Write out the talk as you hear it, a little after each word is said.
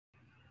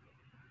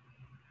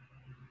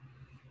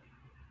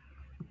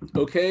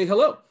Okay,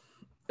 hello,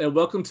 and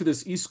welcome to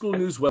this eSchool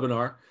News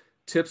webinar,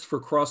 Tips for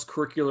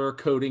Cross-Curricular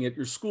Coding at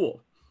Your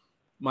School.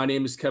 My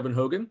name is Kevin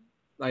Hogan.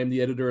 I am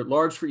the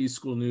editor-at-large for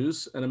eSchool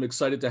News, and I'm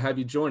excited to have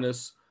you join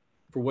us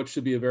for what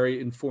should be a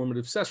very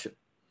informative session.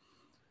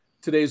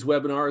 Today's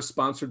webinar is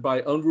sponsored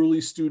by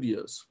Unruly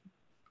Studios.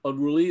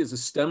 Unruly is a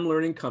STEM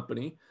learning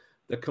company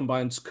that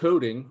combines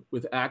coding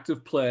with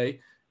active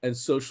play and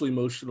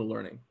social-emotional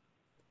learning.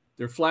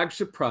 Their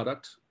flagship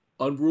product,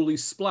 Unruly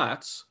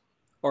Splats,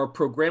 are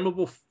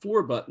programmable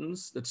floor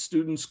buttons that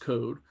students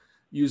code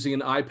using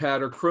an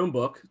iPad or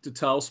Chromebook to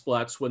tell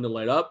splats when to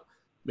light up,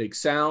 make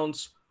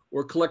sounds,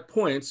 or collect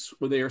points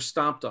where they are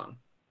stomped on.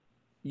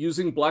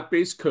 Using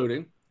block-based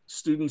coding,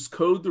 students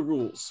code the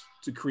rules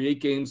to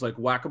create games like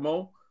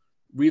whack-a-mole,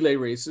 relay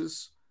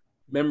races,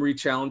 memory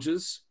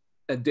challenges,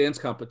 and dance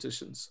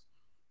competitions.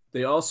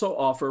 They also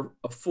offer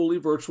a fully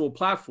virtual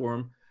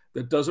platform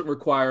that doesn't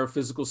require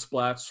physical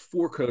splats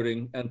for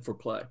coding and for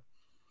play.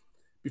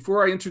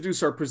 Before I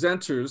introduce our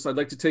presenters, I'd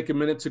like to take a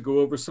minute to go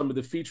over some of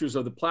the features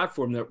of the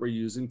platform that we're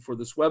using for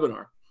this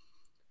webinar.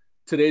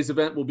 Today's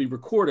event will be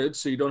recorded,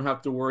 so you don't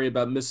have to worry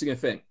about missing a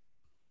thing.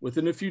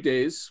 Within a few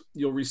days,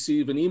 you'll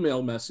receive an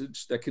email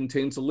message that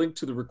contains a link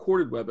to the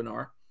recorded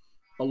webinar,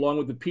 along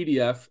with the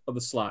PDF of the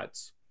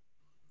slides.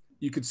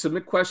 You can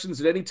submit questions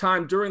at any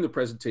time during the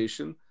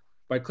presentation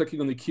by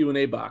clicking on the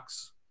Q&A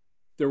box.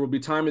 There will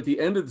be time at the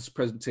end of this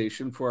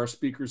presentation for our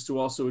speakers to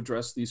also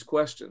address these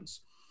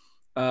questions.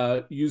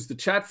 Use the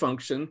chat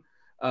function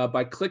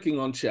by clicking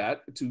on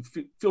chat.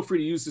 Feel free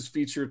to use this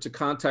feature to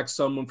contact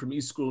someone from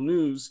eSchool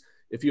News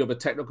if you have a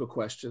technical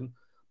question,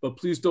 but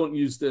please don't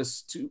use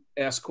this to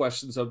ask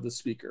questions of the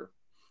speaker.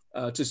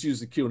 Just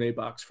use the Q&A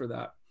box for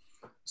that.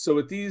 So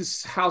with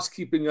these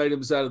housekeeping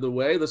items out of the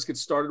way, let's get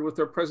started with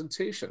our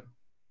presentation.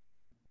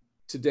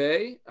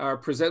 Today, our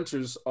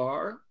presenters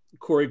are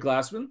Cory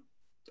Gleasman,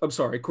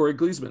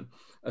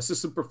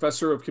 Assistant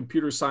Professor of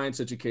Computer Science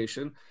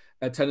Education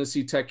at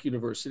Tennessee Tech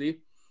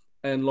University,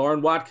 and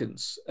Lauren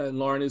Watkins. And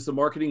Lauren is the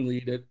marketing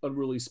lead at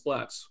Unruly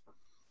Splats.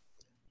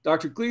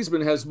 Dr.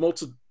 Gleasman has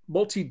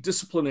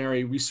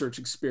multidisciplinary research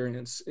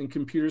experience in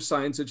computer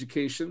science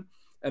education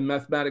and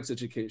mathematics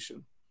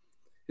education.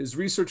 His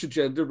research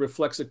agenda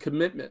reflects a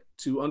commitment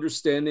to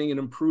understanding and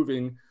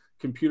improving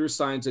computer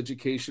science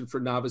education for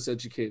novice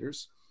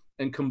educators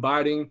and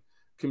combining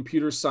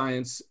computer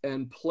science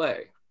and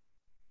play.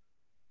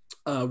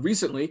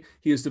 Recently,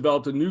 he has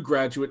developed a new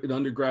graduate and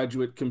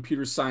undergraduate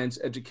computer science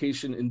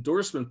education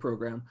endorsement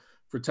program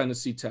for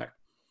Tennessee Tech.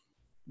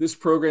 This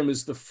program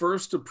is the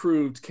first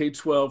approved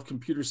K-12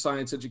 computer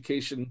science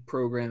education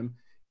program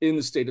in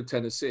the state of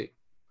Tennessee.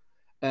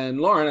 And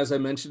Lauren, as I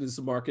mentioned, is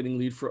the marketing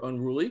lead for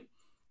Unruly.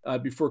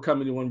 Before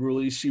coming to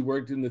Unruly, she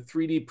worked in the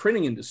 3D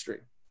printing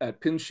industry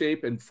at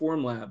PinShape and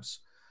Form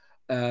Labs.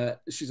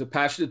 She's a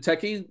passionate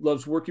techie,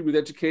 loves working with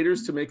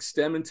educators to make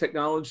STEM and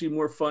technology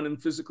more fun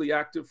and physically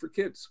active for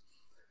kids.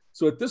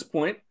 So at this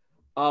point,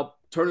 I'll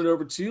turn it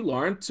over to you,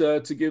 Lauren,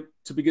 to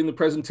begin the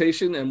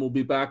presentation, and we'll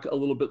be back a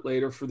little bit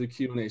later for the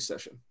Q&A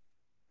session.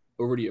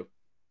 Over to you.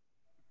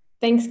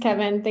 Thanks,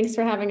 Kevin. Thanks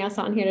for having us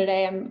on here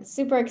today. I'm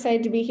super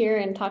excited to be here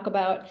and talk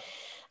about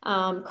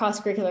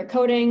cross-curricular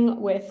coding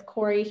with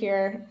Cory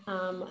here.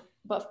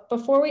 But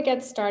before we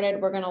get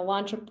started, we're going to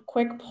launch a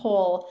quick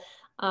poll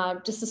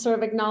just to sort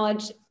of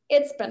acknowledge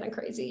it's been a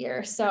crazy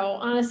year. So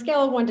on a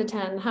scale of 1 to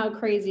 10, how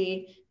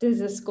crazy does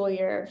this school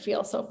year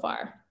feel so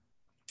far?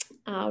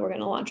 We're going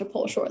to launch a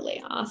poll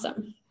shortly.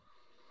 Awesome.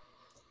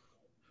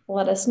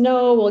 Let us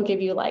know. We'll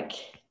give you like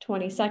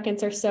 20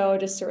 seconds or so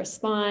just to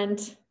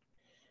respond.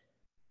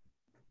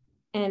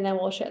 And then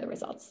we'll share the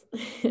results.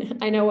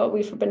 I know what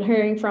we've been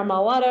hearing from a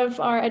lot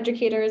of our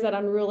educators at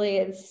Unruly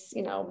is,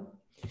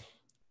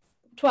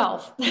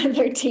 12,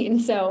 13.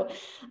 So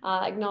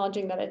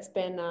acknowledging that it's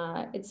been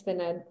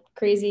a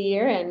crazy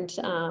year, and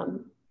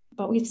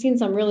but we've seen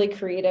some really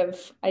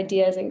creative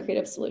ideas and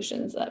creative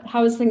solutions.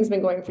 How has things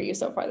been going for you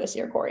so far this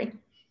year, Cory?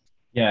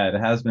 Yeah, it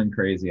has been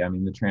crazy. I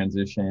mean, the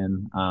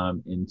transition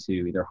into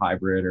either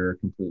hybrid or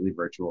completely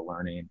virtual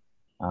learning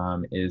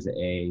is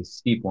a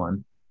steep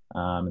one.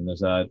 And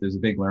there's a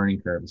big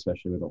learning curve,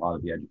 especially with a lot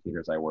of the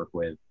educators I work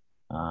with,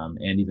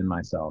 and even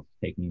myself,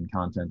 taking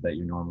content that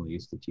you're normally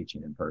used to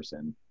teaching in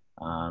person,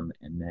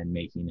 and then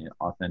making it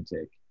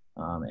authentic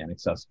and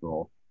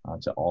accessible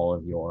to all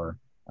of your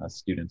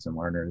students and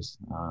learners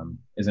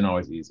isn't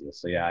always the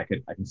easiest. So yeah, I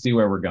can see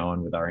where we're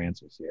going with our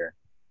answers here,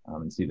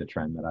 and see the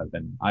trend that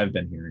I've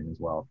been hearing as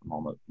well from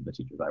all the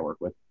teachers I work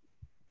with.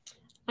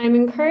 I'm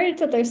encouraged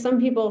that there's some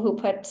people who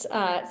put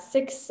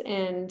 6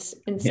 and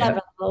 7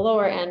 on the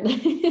lower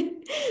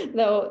end,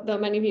 though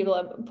many people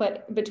have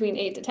put between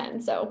 8 to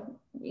 10. So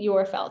you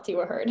were felt, you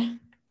were heard.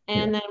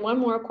 And then one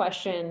more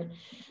question.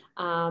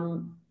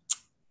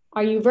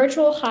 Are you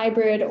virtual,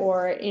 hybrid,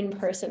 or in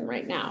person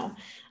right now?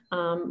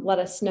 Let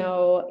us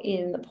know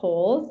in the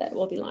poll that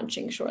we'll be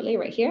launching shortly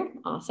right here.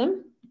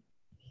 Awesome.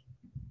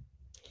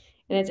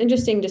 And it's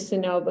interesting just to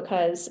know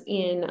because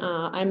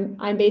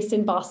I'm based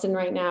in Boston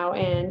right now,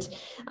 and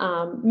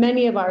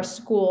many of our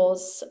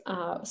schools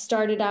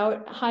started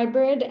out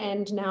hybrid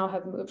and now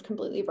have moved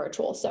completely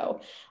virtual.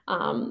 So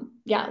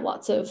yeah,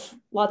 lots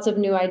of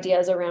new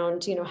ideas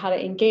around, how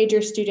to engage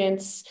your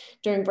students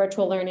during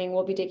virtual learning.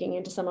 We'll be digging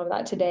into some of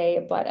that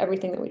today, but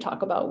everything that we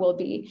talk about will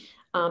be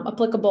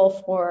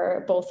applicable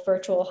for both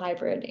virtual,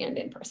 hybrid, and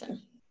in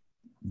person.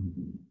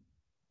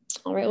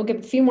 All right, we'll give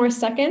a few more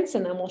seconds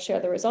and then we'll share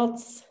the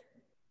results.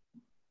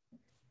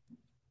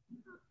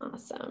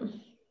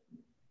 Awesome.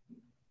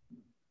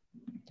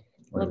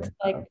 Looks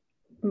like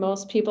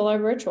most people are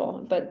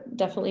virtual, but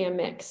definitely a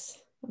mix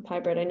of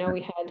hybrid. I know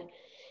we had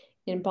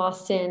in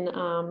Boston,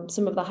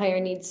 some of the higher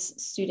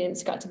needs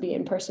students got to be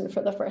in person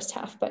for the first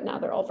half, but now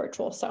they're all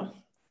virtual. So, all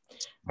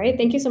right,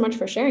 thank you so much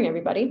for sharing,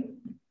 everybody.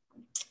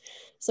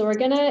 So we're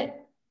gonna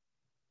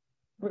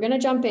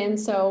jump in.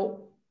 So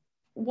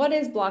what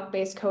is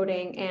block-based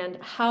coding and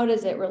how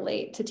does it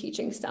relate to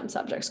teaching STEM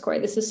subjects, Cory?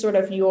 This is sort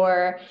of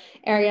your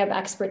area of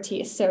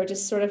expertise. So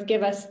just sort of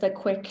give us the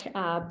quick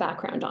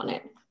background on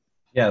it.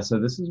 Yeah, so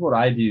this is what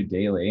I do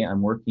daily.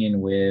 I'm working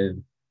with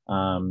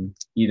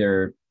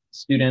either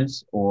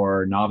students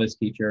or novice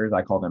teachers.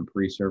 I call them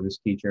pre-service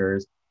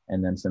teachers,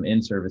 and then some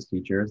in-service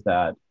teachers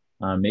that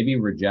maybe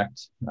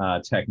reject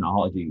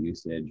technology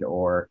usage,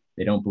 or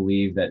they don't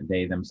believe that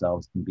they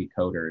themselves can be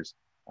coders.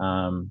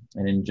 And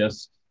in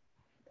just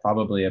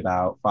probably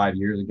about 5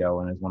 years ago,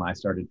 and is when I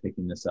started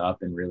picking this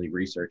up and really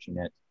researching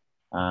it.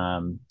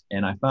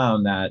 And I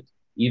found that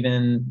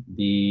even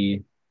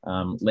the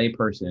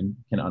layperson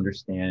can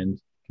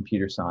understand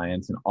computer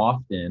science, and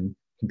often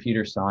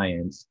computer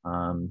science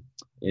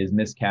is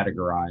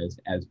miscategorized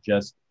as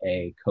just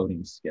a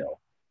coding skill,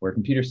 where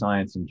computer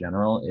science in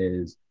general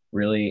is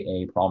really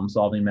a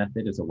problem-solving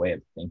method, is a way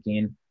of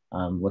thinking,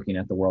 looking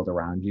at the world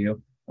around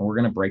you. And we're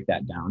going to break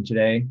that down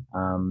today.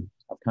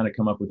 I've kind of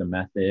come up with a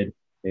method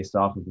based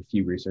off of a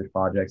few research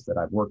projects that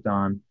I've worked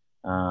on.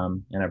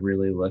 And I've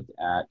really looked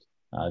at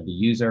the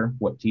user,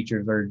 what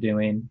teachers are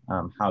doing,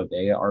 how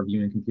they are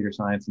viewing computer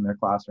science in their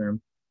classroom.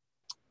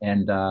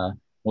 And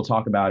we'll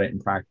talk about it in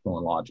practical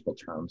and logical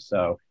terms.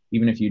 So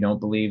even if you don't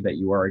believe that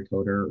you are a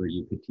coder or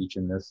you could teach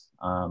in this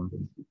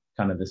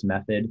kind of this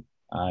method,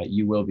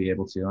 you will be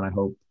able to. And I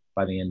hope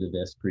by the end of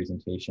this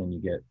presentation,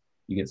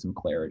 you get some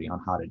clarity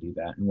on how to do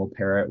that. And we'll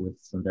pair it with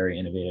some very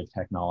innovative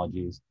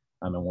technologies.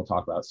 And we'll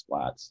talk about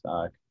splats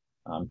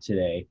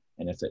today,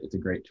 and it's a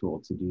great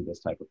tool to do this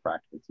type of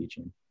practical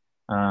teaching.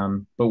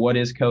 But what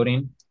is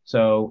coding?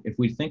 So if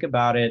we think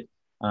about it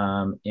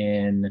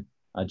in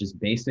just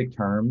basic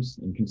terms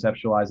and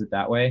conceptualize it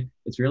that way,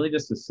 it's really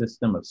just a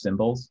system of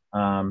symbols.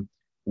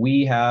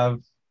 We have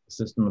a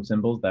system of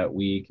symbols that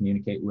we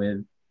communicate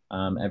with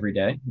every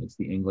day. It's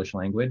the English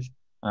language.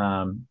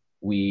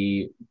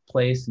 We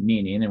place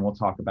meaning, and we'll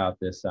talk about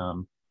this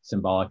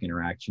symbolic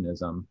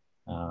interactionism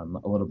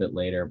a little bit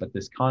later, but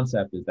this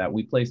concept is that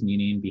we place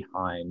meaning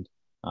behind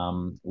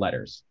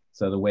letters.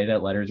 So the way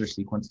that letters are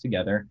sequenced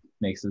together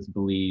makes us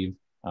believe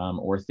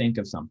or think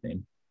of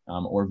something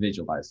or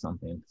visualize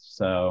something.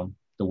 So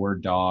the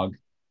word dog,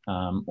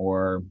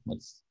 or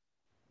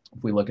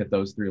if we look at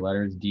those three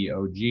letters,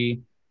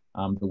 D-O-G,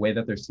 the way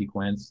that they're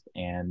sequenced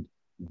and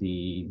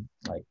the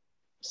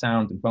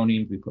sounds and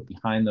phonemes we put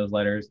behind those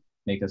letters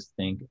make us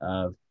think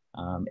of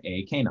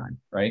a canine,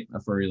 right? A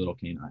furry little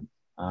canine.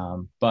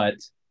 But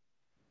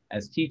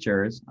as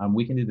teachers,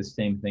 we can do the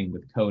same thing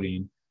with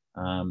coding,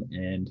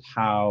 and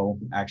how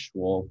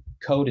actual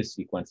code is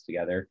sequenced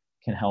together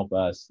can help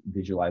us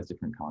visualize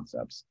different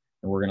concepts.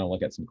 And we're going to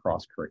look at some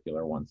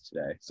cross-curricular ones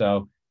today.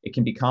 So it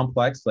can be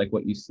complex, like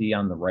what you see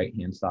on the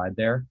right-hand side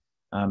there.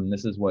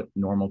 This is what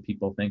normal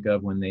people think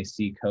of when they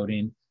see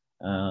coding.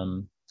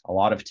 A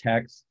lot of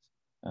text,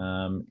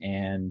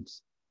 and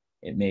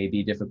it may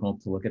be difficult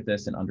to look at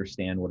this and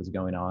understand what is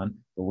going on,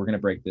 but we're going to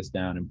break this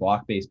down, in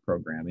block-based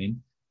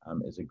programming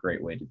is a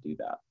great way to do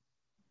that.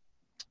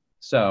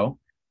 So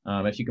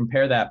if you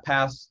compare that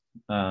past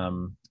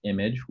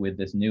image with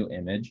this new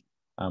image,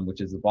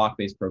 which is the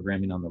block-based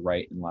programming on the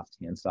right and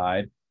left-hand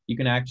side, you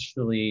can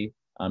actually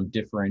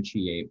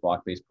differentiate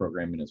block-based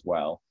programming as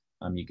well.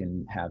 You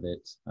can have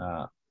it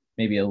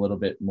maybe a little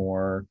bit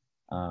more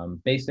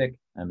basic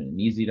and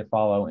easy to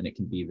follow, and it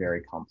can be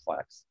very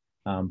complex.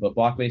 But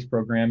block-based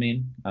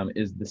programming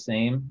is the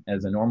same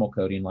as a normal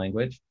coding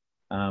language,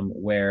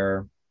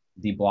 where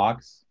the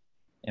blocks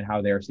and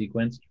how they're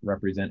sequenced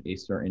represent a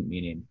certain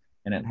meaning.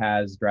 And it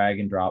has drag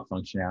and drop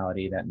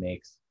functionality that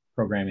makes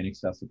programming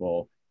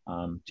accessible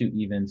to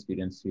even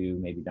students who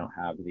maybe don't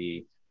have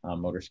the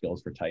motor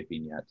skills for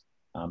typing yet.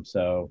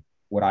 So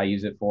what I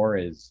use it for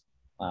is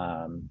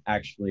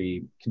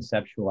actually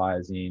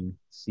conceptualizing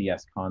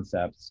CS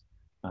concepts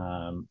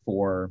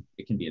for,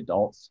 it can be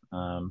adults.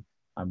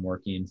 I'm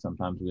working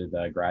sometimes with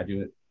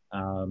graduate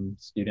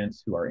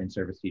students who are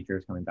in-service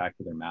teachers coming back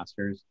to their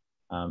masters,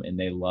 and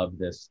they love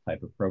this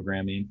type of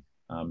programming.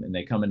 And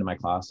they come into my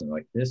class and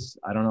like, this,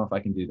 I don't know if I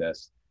can do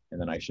this. And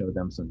then I show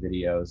them some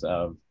videos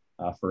of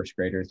first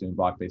graders doing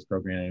block-based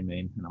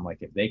programming. And I'm like,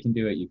 if they can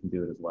do it, you can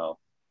do it as well.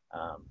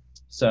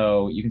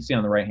 So you can see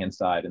on the right-hand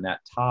side in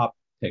that top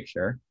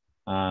picture,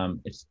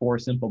 it's 4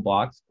 simple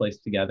blocks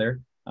placed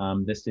together.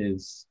 This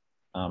is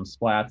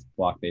Splat's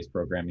block-based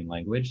programming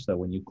language. So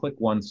when you click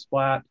one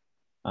splat,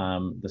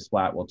 the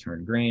splat will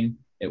turn green.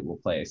 It will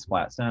play a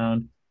splat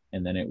sound,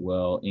 and then it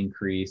will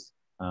increase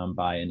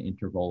by an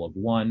interval of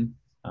 1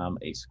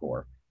 a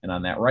score. And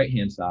on that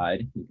right-hand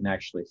side, you can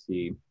actually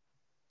see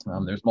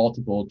there's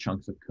multiple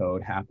chunks of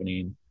code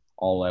happening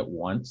all at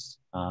once,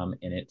 and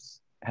it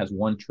has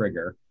one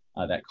trigger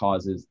that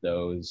causes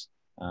those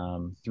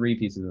 3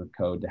 pieces of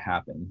code to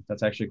happen.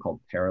 That's actually called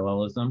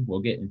parallelism. We'll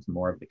get into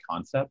more of the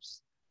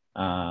concepts.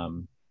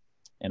 And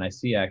I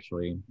see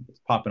actually it's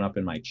popping up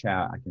in my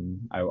chat.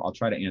 I'll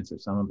try to answer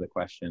some of the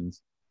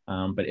questions,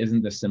 but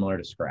isn't this similar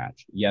to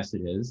Scratch? Yes,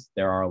 it is.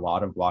 There are a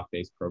lot of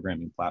block-based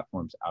programming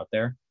platforms out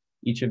there.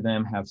 Each of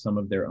them have some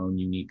of their own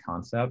unique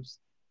concepts,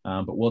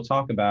 but we'll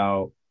talk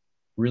about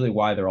really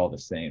why they're all the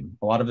same.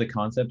 A lot of the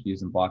concepts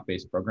used in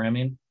block-based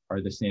programming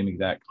are the same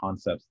exact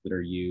concepts that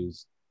are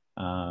used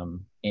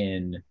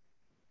in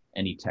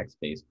any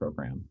text-based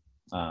program.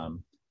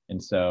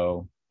 And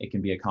so it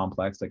can be a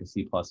complex, like a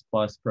C++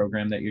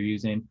 program that you're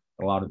using,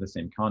 but a lot of the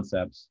same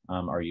concepts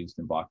are used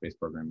in block-based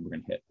programming. We're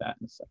going to hit that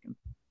in a second.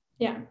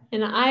 Yeah,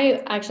 and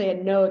I actually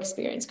had no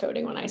experience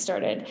coding when I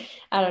started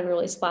at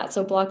Unruly Splat.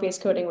 So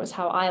block-based coding was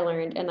how I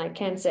learned, and I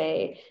can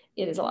say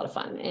it is a lot of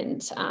fun.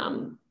 And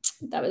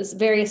that was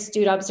very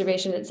astute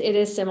observation. It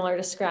is similar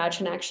to Scratch,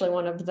 and actually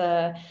one of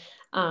the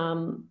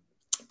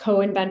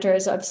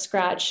co-inventors of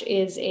Scratch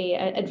is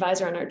an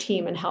advisor on our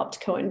team and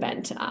helped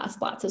co-invent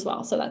Splats as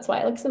well. So that's why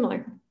it looks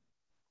similar.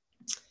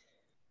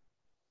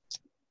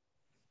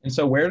 And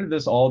so where did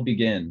this all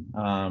begin?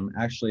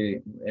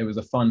 Actually, it was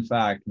a fun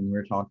fact when we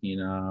were talking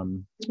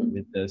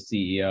with the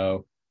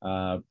CEO,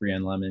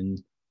 Brienne Lemon,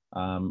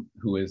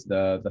 who is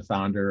the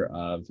founder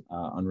of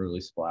Unruly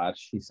Splat.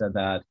 She said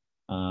that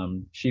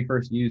she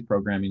first used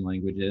programming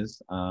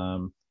languages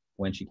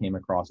when she came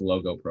across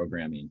logo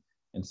programming.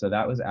 And so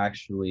that was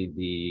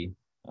actually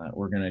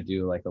we're going to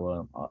do like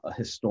a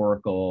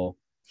historical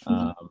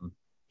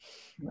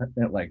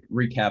like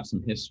recap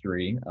some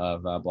history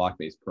of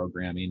block-based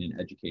programming and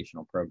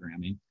educational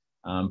programming.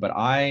 But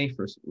I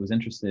first was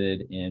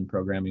interested in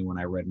programming when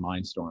I read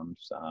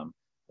Mindstorms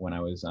when I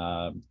was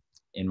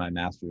in my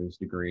master's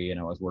degree, and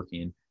I was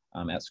working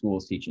at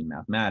schools teaching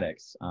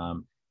mathematics.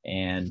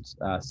 And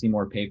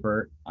Seymour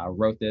Papert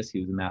wrote this.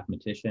 He was a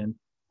mathematician.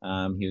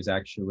 He was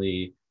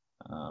actually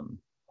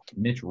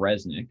Mitch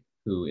Resnick,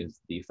 who is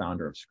the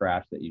founder of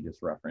Scratch that you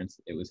just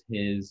referenced. It was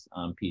his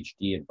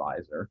PhD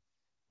advisor.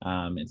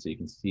 And so you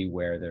can see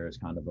where there's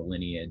kind of a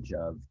lineage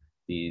of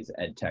these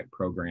ed tech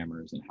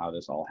programmers and how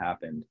this all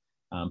happened.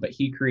 But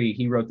he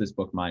wrote this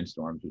book,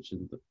 Mindstorms, which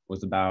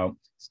was about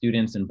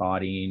students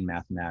embodying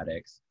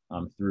mathematics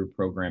through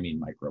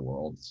programming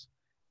microworlds.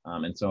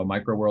 And so a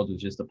microworld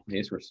was just a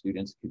place where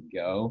students could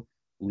go,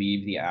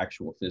 leave the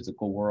actual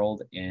physical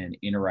world, and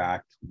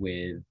interact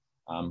with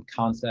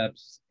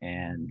concepts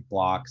and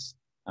blocks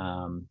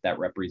that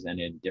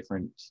represented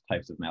different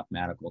types of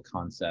mathematical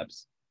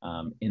concepts.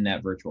 In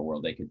that virtual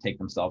world. They could take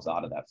themselves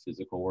out of that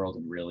physical world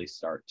and really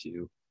start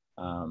to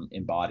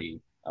embody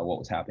what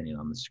was happening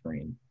on the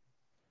screen.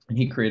 And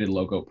he created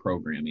logo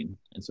programming.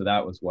 And so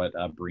that was what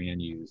Brienne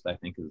used. I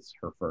think it was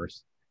her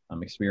first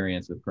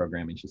experience with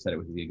programming. She said it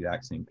was the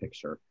exact same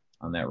picture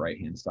on that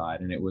right-hand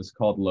side. And it was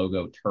called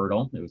Logo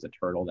Turtle. It was a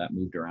turtle that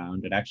moved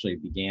around. It actually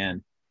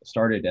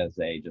started as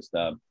just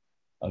a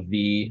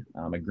V,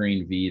 a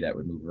green V that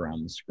would move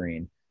around the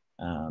screen.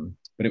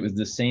 But it was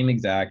the same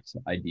exact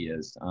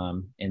ideas.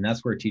 And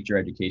that's where teacher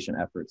education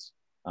efforts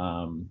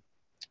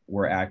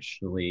were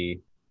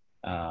actually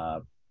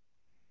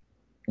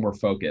were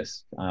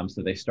focused.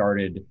 So they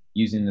started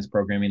using this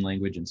programming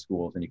language in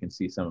schools, and you can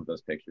see some of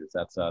those pictures.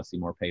 That's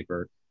Seymour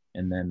Papert.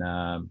 And then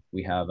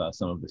we have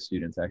some of the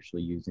students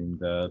actually using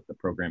the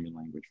programming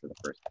language for the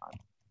first time.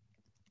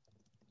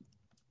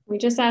 We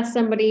just asked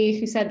somebody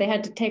who said they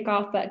had to take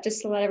off, but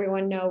just to let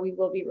everyone know, we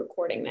will be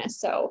recording this.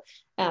 So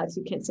if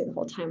you can't stay the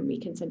whole time, we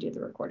can send you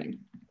the recording.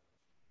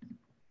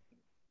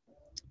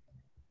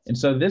 And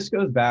so this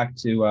goes back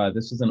to,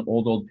 this is an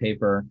old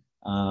paper,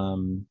 a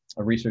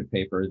research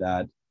paper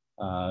that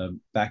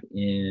back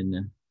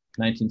in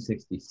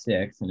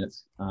 1966, and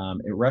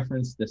it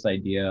referenced this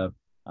idea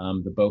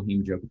of the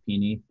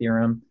Boehm-Jacopini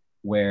theorem,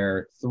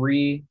 where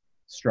 3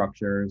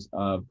 structures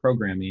of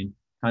programming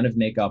kind of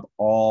make up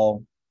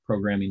all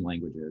programming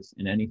languages,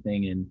 and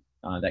anything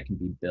that can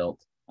be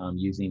built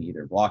using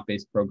either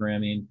block-based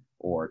programming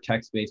or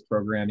text-based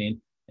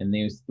programming. And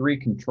these 3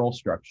 control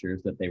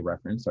structures that they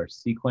reference are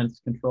sequence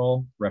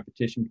control,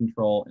 repetition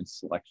control, and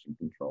selection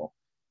control.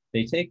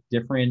 They take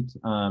different,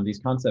 these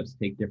concepts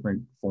take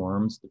different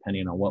forms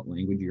depending on what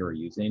language you're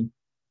using,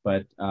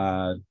 but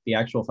the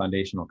actual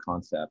foundational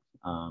concept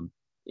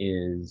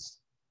is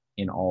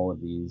in all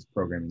of these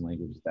programming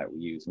languages that we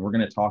use. And we're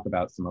going to talk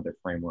about some other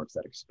frameworks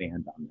that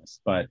expand on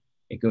this, but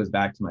it goes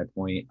back to my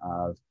point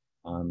of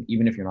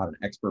even if you're not an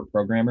expert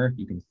programmer,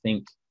 you can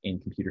think in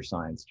computer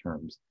science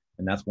terms.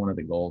 And that's one of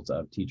the goals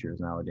of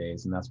teachers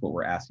nowadays. And that's what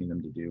we're asking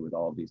them to do with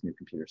all of these new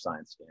computer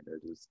science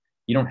standards is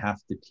you don't have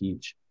to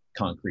teach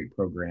concrete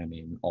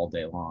programming all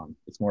day long.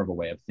 It's more of a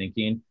way of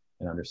thinking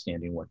and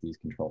understanding what these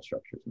control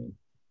structures mean.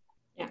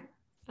 Yeah,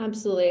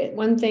 absolutely.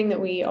 One thing that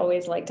we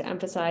always like to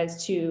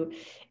emphasize too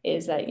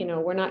is that,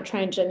 we're not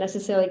trying to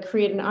necessarily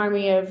create an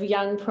army of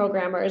young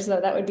programmers,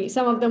 though that would be,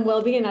 some of them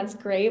will be, and that's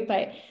great.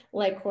 But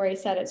like Cory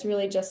said, it's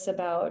really just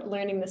about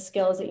learning the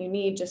skills that you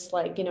need, just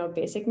like,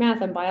 basic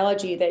math and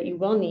biology that you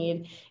will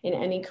need in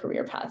any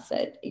career path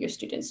that your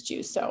students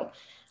choose. So,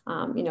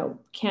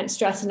 can't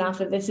stress enough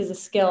that this is a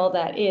skill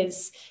that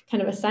is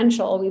kind of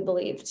essential, we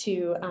believe,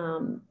 to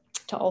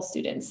all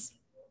students.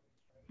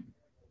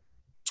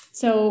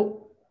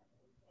 So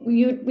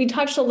we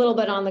touched a little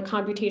bit on the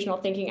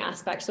computational thinking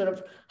aspect, sort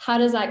of how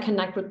does that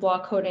connect with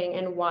block coding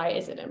and why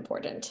is it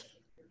important?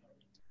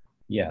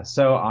 Yeah,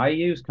 so I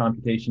use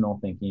computational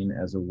thinking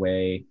as a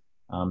way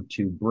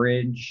to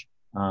bridge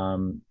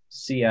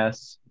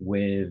CS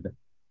with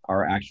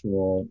our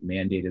actual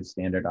mandated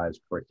standardized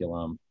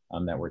curriculum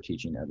that we're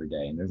teaching every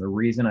day. And there's a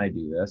reason I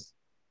do this.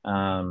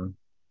 And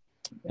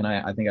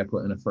I think I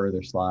put in a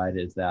further slide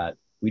is that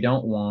we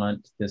don't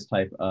want this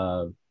type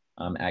of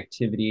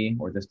activity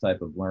or this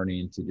type of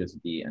learning to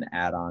just be an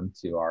add-on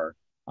to our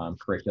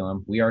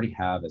curriculum. We already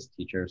have as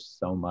teachers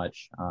so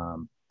much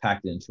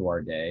packed into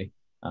our day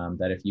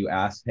that if you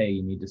ask, hey,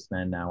 you need to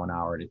spend now an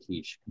hour to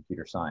teach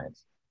computer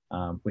science,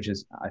 which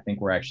is, I think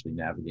we're actually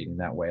navigating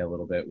that way a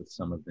little bit with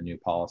some of the new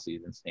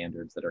policies and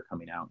standards that are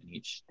coming out in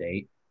each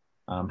state.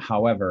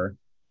 However,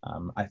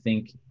 I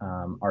think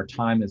our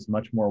time is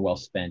much more well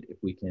spent if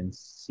we can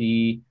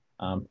see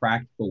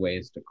practical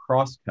ways to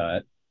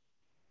cross-cut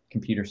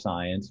computer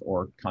science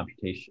or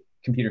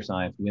computer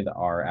science with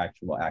our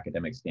actual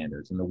academic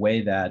standards. And the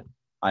way that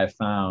I've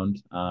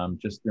found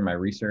just through my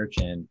research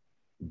and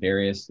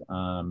various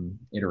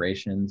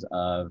iterations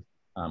of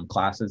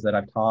classes that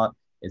I've taught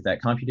is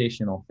that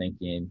computational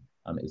thinking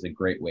is a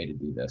great way to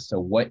do this. So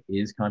what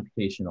is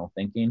computational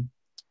thinking?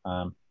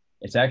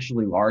 It's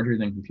actually larger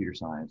than computer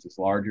science. It's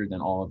larger than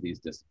all of these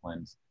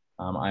disciplines.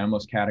 I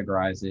almost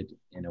categorize it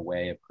in a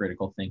way of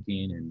critical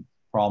thinking and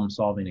problem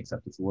solving,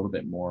 except it's a little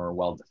bit more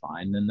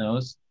well-defined than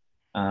those.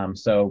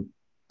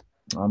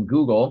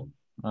 Google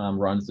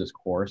runs this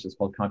course. It's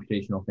called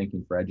Computational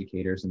Thinking for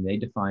Educators, and they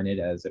define it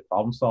as a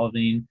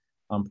problem-solving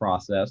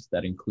process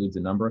that includes a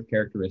number of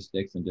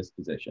characteristics and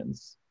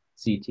dispositions.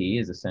 CT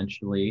is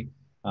essentially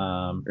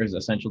is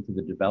essential to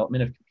the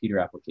development of computer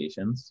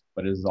applications,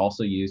 but it is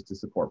also used to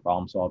support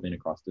problem solving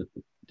across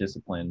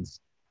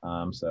disciplines.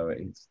 So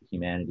it's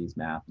humanities,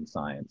 math, and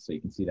science. So you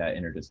can see that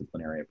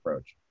interdisciplinary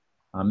approach.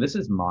 This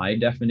is my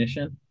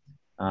definition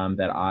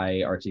that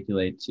I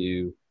articulate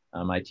to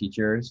my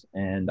teachers,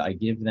 and I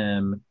give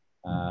them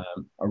a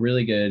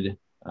really good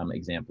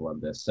example of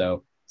this.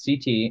 So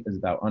CT is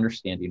about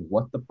understanding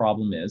what the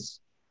problem is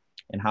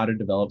and how to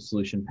develop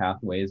solution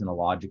pathways in a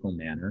logical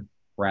manner,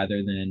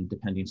 rather than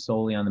depending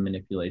solely on the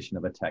manipulation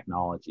of a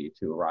technology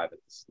to arrive at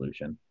the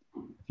solution.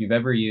 If you've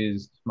ever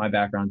used, my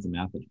background's in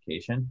math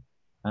education,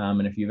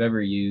 and if you've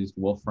ever used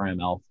Wolfram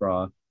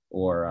Alpha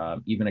or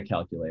even a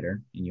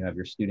calculator, and you have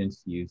your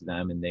students use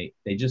them, and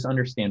they just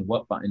understand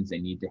what buttons they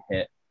need to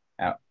hit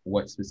at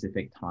what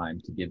specific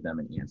time to give them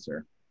an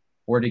answer,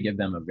 or to give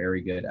them a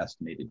very good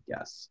estimated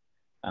guess.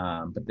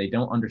 But they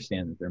don't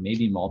understand that there may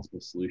be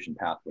multiple solution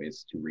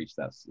pathways to reach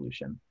that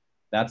solution.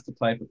 That's the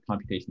type of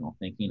computational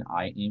thinking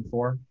I aim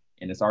for.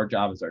 And it's our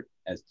job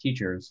as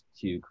teachers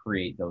to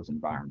create those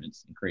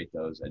environments and create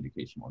those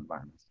educational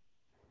environments.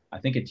 I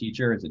think a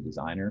teacher is a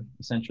designer,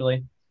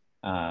 essentially.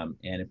 And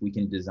if we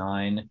can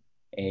design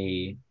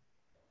a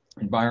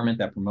environment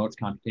that promotes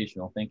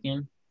computational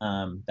thinking,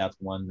 that's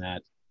one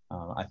that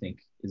I think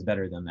is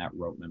better than that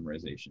rote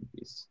memorization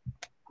piece.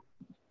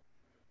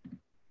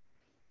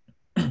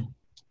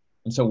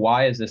 And so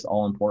why is this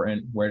all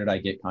important? Where did I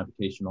get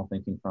computational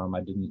thinking from?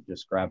 I didn't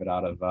just grab it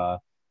out of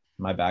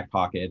my back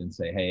pocket and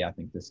say, hey, I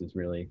think this is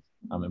really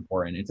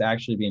important. It's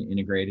actually being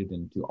integrated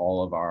into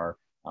all of our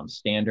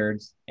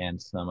standards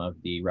and some of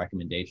the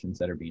recommendations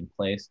that are being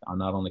placed on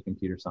not only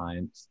computer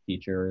science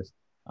teachers,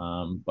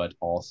 but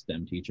all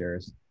STEM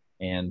teachers.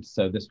 And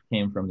so this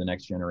came from the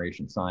next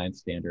generation science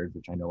standards,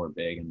 which I know are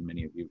big and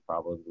many of you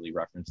probably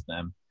referenced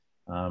them.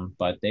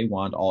 But they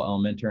want all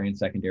elementary and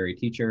secondary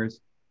teachers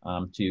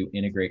to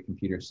integrate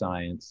computer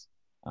science.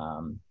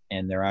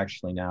 And they're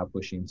actually now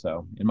pushing,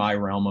 so in my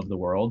realm of the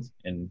world,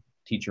 in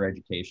teacher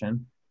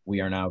education, we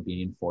are now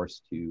being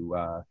forced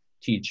to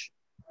teach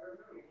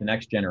the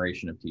next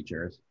generation of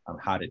teachers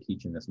how to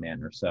teach in this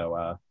manner.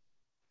 So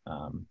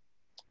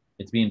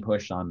it's being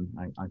pushed on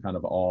kind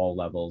of all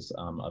levels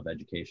of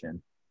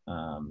education.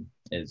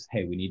 Is,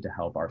 hey, we need to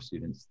help our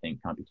students think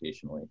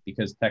computationally,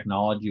 because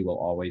technology will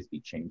always be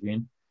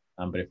changing.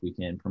 But if we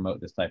can promote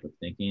this type of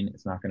thinking,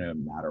 it's not going to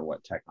matter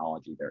what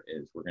technology there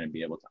is. We're going to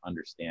be able to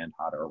understand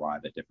how to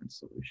arrive at different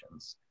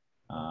solutions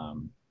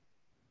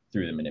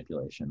through the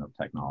manipulation of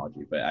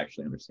technology, but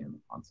actually understand the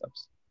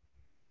concepts.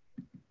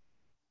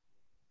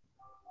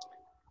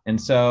 And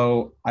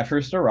so I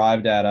first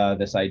arrived at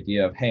this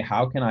idea of, hey,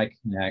 how can I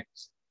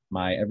connect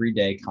my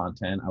everyday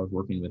content? I was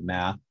working with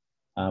math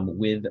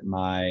with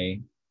my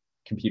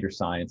computer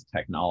science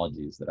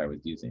technologies that I was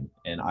using.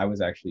 And I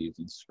was actually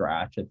using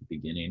Scratch at the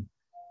beginning.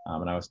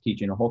 And I was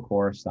teaching a whole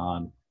course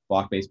on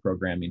block-based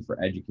programming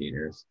for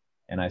educators.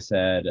 And I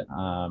said,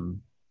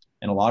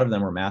 and a lot of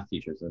them were math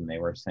teachers, and they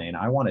were saying,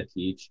 I want to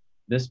teach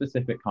this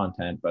specific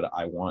content, but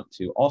I want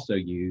to also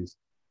use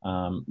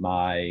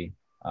my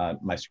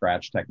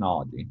Scratch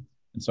technology.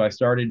 And so I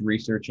started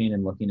researching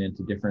and looking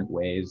into different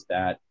ways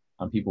that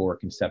people were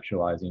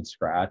conceptualizing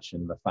Scratch.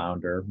 And the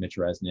founder, Mitch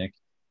Resnick,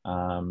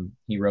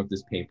 he wrote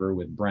this paper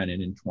with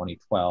Brennan in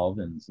 2012,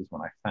 and this is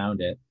when I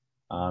found it,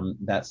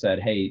 that said,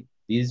 hey,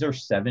 these are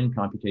 7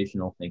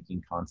 computational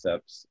thinking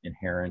concepts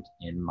inherent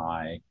in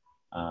my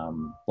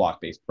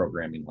block-based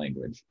programming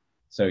language.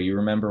 So you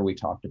remember we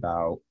talked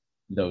about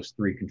those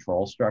 3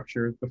 control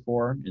structures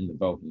before in the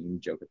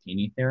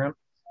Bohm-Jacopini theorem.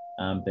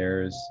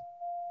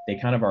 They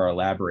kind of are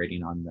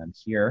elaborating on them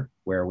here,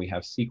 where we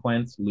have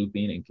sequence,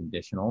 looping, and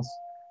conditionals.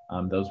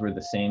 Those were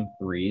the same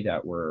 3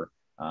 that were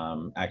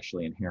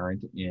actually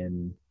inherent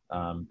in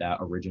that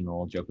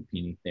original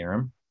Jacopini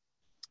theorem.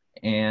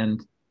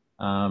 And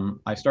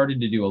I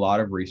started to do a lot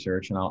of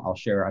research, and I've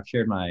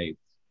shared my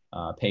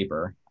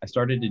paper. I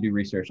started to do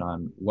research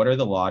on what are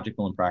the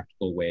logical and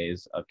practical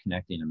ways of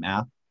connecting a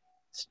math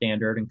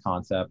standard and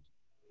concept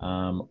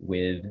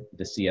with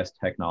the CS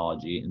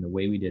technology. And the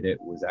way we did it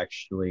was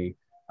actually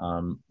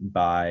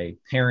by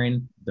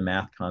pairing the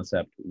math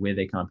concept with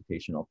a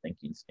computational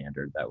thinking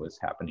standard that was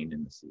happening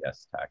in the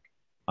CS tech.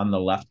 On the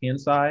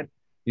left-hand side,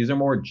 these are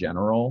more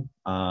general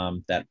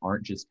that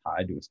aren't just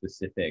tied to a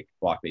specific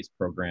block-based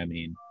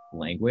programming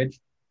language,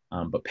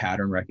 but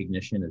pattern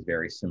recognition is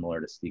very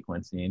similar to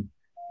sequencing.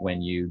 When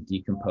you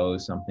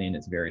decompose something,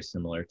 it's very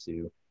similar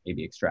to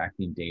maybe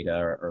extracting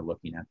data or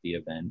looking at the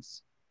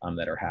events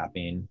that are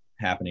happening,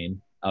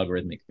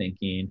 algorithmic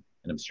thinking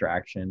and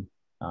abstraction.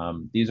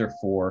 These are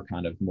 4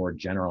 kind of more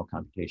general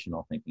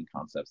computational thinking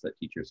concepts that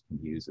teachers can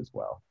use as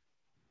well.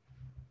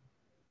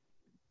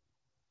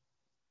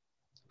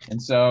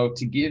 And so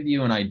to give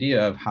you an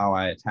idea of how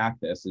I attack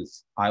this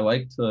is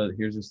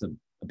here's just a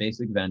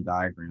basic Venn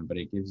diagram, but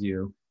it gives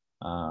you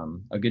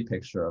a good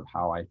picture of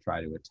how I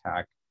try to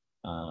attack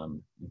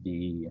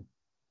the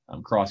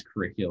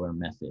cross-curricular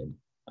method.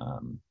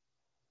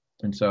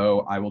 And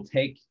so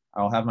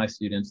I'll have my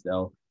students,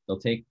 they'll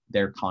take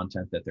their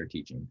content that they're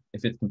teaching.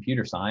 If it's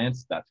computer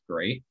science, that's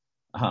great.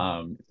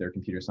 If they're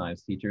computer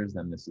science teachers,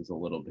 then this is a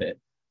little bit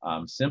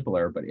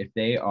simpler. But if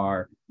they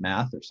are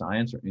math or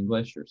science or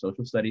English or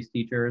social studies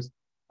teachers,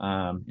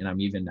 and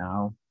I'm even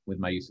now with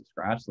my use of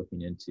Scratch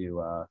looking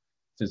into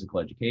physical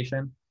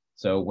education.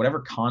 So whatever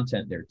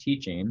content they're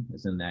teaching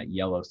is in that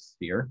yellow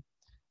sphere.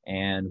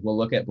 And we'll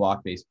look at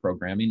block-based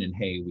programming and,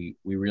 hey, we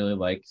really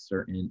like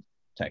certain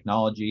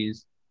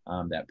technologies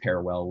that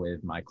pair well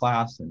with my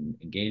class and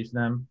engage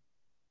them.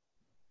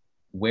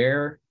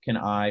 Where can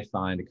I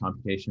find a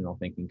computational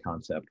thinking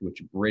concept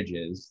which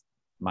bridges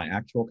my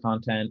actual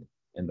content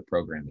and the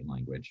programming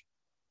language?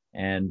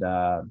 And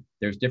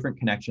there's different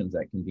connections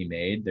that can be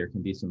made. There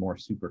can be some more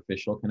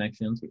superficial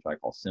connections, which I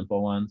call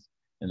simple ones.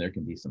 And there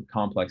can be some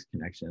complex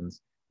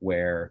connections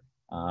where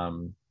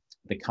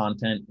the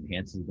content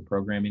enhances the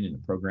programming and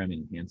the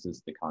programming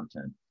enhances the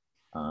content.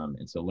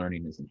 And so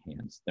learning is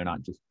enhanced. They're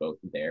not just both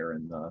there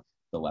in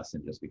the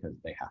lesson just because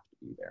they have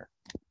to be there.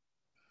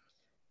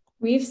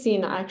 We've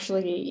seen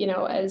actually,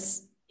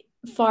 as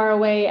far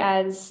away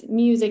as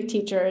music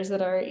teachers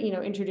that are,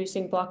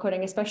 introducing block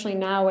coding, especially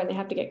now when they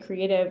have to get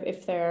creative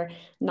if they're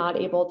not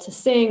able to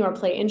sing or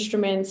play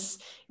instruments,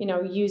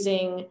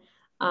 using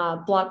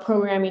block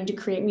programming to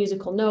create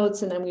musical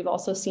notes. And then we've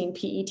also seen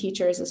PE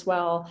teachers as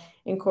well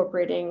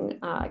incorporating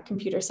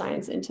computer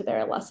science into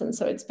their lessons.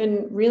 So it's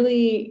been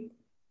really,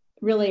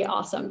 really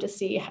awesome to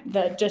see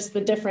just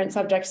the different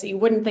subjects that you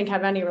wouldn't think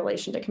have any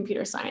relation to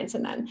computer science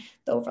and then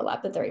the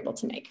overlap that they're able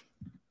to make.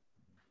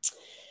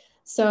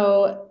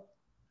 So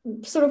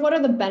sort of what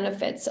are the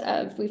benefits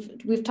of,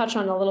 we've touched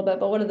on it a little bit,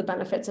 but what are the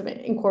benefits of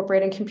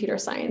incorporating computer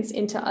science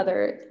into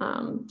other,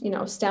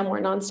 STEM or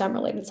non-STEM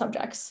related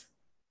subjects?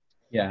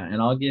 Yeah,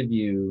 and I'll give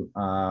you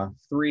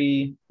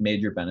 3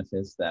 major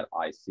benefits that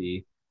I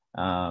see.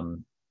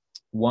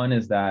 One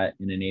is that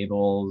it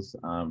enables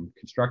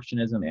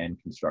constructionism and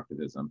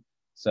constructivism.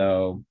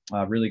 So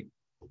really,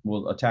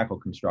 we'll tackle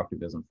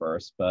constructivism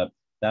first, but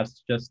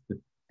that's just the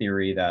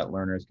theory that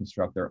learners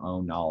construct their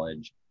own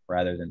knowledge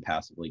rather than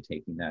passively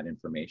taking that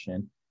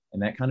information.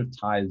 And that kind of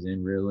ties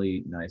in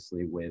really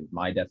nicely with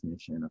my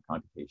definition of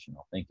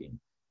computational thinking.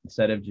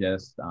 Instead of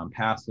just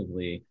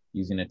passively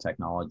using a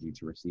technology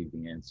to receive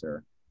the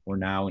answer, we're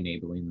now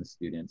enabling the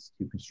students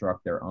to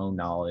construct their own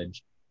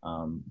knowledge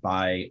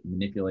by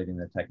manipulating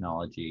the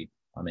technology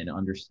and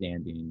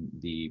understanding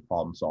the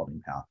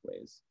problem-solving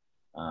pathways,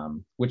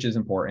 which is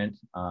important,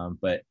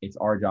 but it's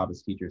our job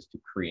as teachers to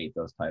create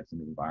those types of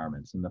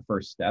environments. And the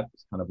first step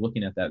is kind of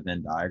looking at that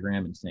Venn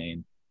diagram and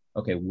saying,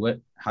 okay,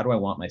 how do I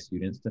want my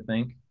students to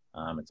think?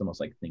 It's almost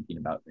like thinking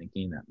about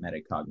thinking, that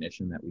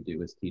metacognition that we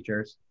do as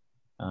teachers.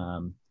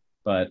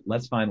 But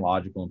let's find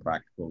logical and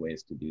practical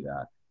ways to do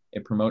that.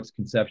 It promotes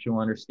conceptual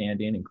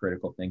understanding and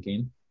critical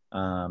thinking.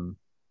 Jump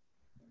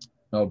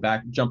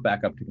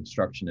back up to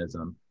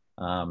constructionism.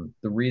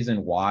 The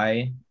reason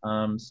why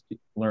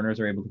learners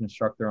are able to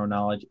construct their own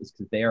knowledge is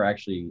because they are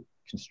actually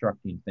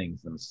constructing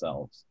things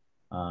themselves.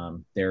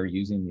 They're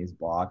using these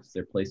blocks,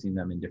 they're placing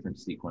them in different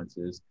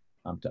sequences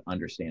to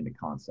understand a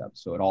concept.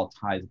 So it all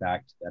ties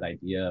back to that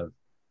idea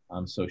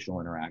of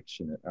social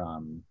interaction,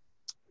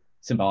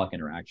 symbolic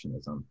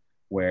interactionism,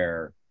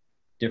 where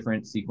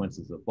different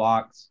sequences of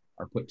blocks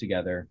are put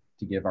together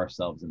to give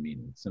ourselves a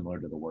meaning, similar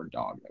to the word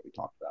dog that we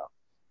talked about.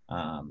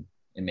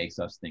 It makes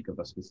us think of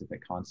a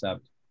specific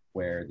concept,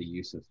 where the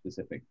use of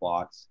specific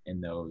blocks in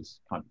those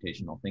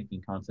computational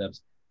thinking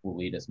concepts will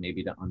lead us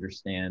maybe to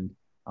understand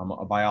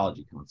a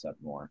biology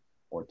concept more,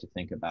 or to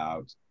think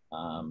about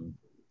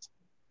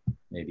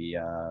maybe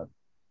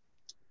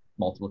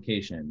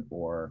multiplication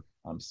or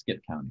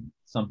skip counting,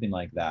 something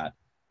like that.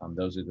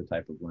 Those are the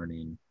type of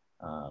learning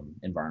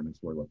environments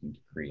we're looking to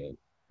create.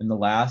 And the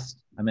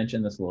last, I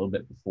mentioned this a little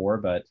bit before,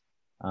 but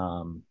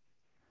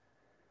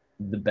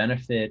the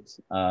benefit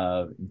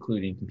of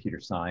including computer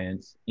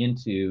science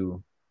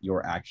into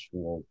your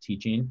actual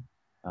teaching.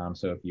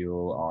 So if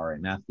you are a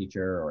math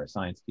teacher or a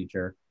science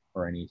teacher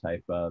or any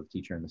type of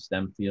teacher in the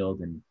STEM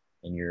field, and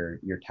you're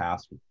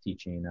tasked with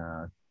teaching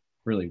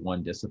really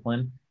one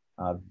discipline,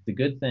 the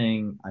good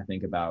thing I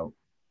think about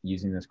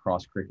using this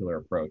cross-curricular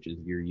approach is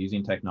you're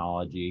using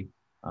technology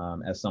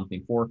as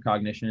something for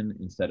cognition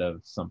instead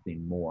of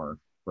something more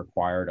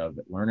required of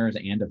learners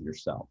and of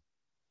yourself.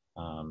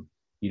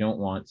 You don't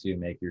want to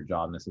make your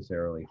job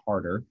necessarily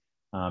harder.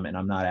 And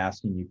I'm not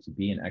asking you to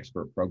be an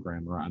expert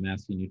programmer. I'm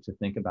asking you to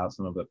think about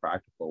some of the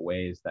practical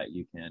ways that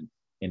you can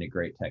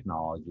integrate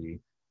technology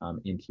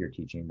into your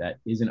teaching that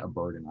isn't a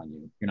burden on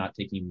you. You're not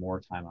taking more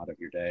time out of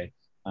your day.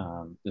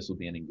 This will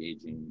be an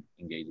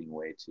engaging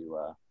way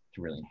to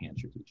really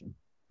enhance your teaching.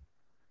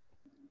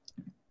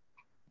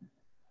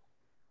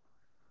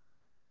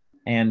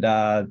 And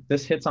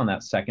this hits on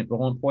that second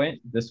bullet point.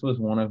 This was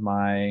one of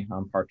my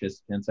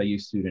participants. I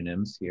use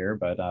pseudonyms here,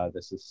 but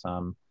this is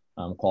some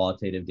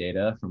qualitative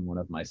data from one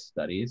of my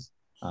studies.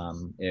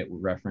 It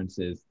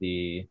references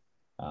the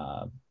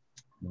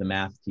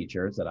math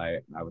teachers that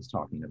I was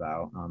talking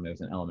about. It was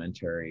an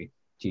elementary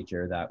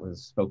teacher that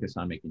was focused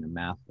on making a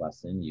math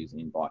lesson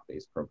using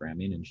block-based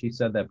programming. And she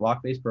said that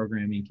block-based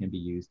programming can be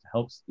used to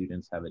help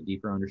students have a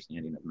deeper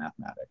understanding of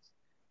mathematics.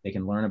 They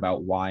can learn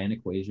about why an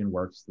equation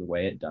works the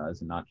way it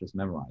does and not just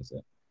memorize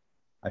it.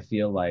 I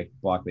feel like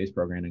block-based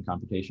programming and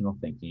computational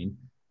thinking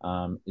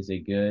is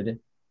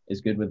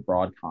good with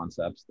broad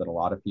concepts that a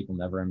lot of people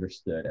never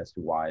understood as to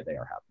why they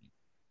are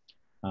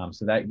happening.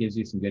 So that gives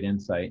you some good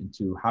insight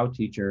into how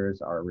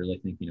teachers are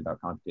really thinking about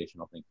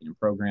computational thinking and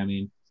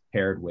programming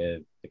paired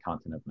with the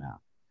content of math.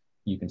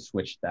 You can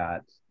switch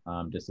that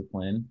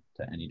discipline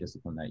to any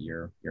discipline that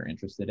you're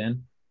interested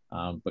in.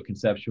 But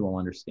conceptual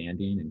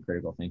understanding and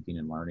critical thinking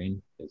and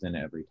learning is in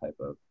every type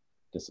of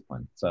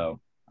discipline. So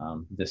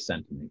this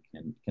sentiment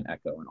can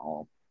echo in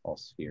all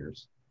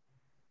spheres.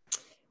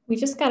 We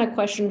just got a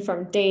question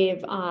from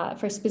Dave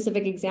for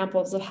specific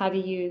examples of how to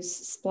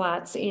use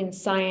splats in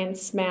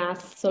science,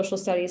 math, social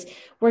studies.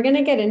 We're going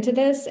to get into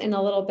this in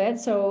a little bit,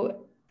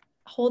 so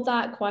hold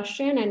that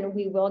question and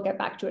we will get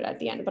back to it at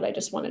the end. But I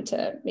just wanted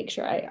to make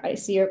sure I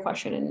see your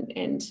question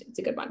and it's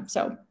a good one.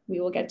 So we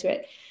will get to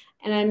it.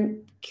 And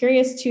I'm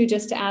curious too,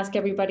 just to ask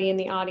everybody in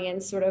the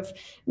audience, sort of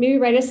maybe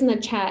write us in the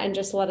chat and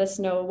just let us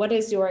know, what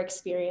is your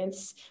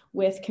experience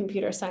with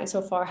computer science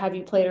so far? Have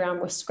you played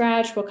around with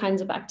Scratch? What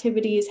kinds of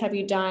activities have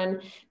you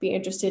done? Be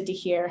interested to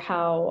hear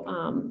how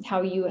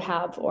you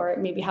have, or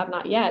maybe have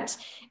not yet,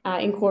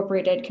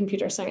 incorporated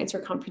computer science or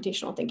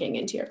computational thinking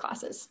into your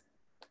classes.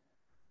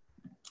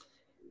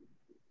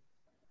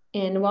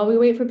 And while we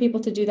wait for people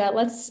to do that,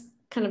 let's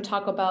kind of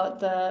talk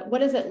about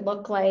what does it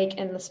look like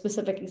and the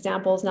specific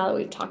examples now that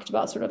we've talked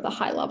about sort of the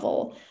high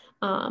level,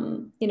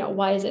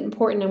 why is it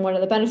important and what are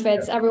the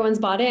benefits? Yeah. Everyone's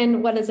bought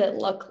in. What does it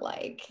look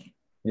like?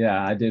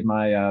 Yeah, I did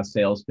my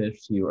sales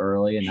pitch to you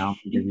early, and now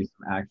I'll give you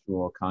some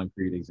actual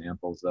concrete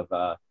examples of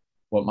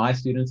what my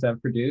students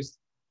have produced.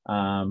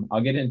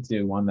 I'll get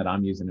into one that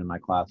I'm using in my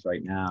class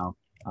right now,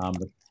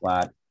 the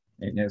flat.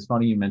 And it's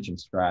funny you mentioned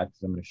Scratch,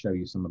 because I'm going to show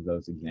you some of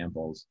those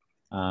examples.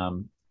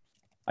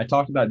 I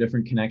talked about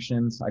different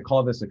connections. I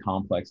call this a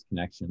complex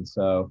connection.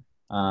 So,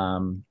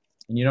 and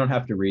you don't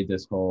have to read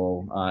this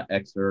whole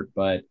excerpt,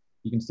 but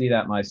you can see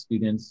that my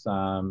students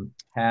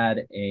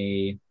had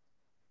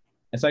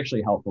it's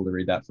actually helpful to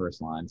read that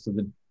first line. So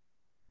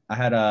I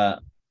had a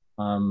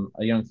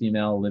young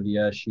female,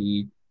 Olivia.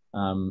 She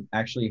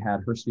actually had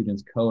her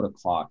students code a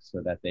clock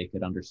so that they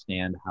could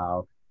understand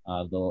how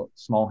the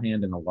small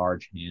hand and the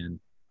large hand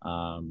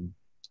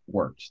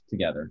worked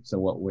together. So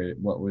what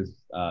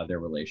was their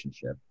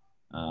relationship?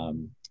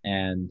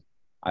 And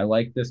I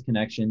like this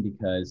connection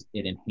because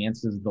it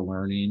enhances the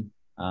learning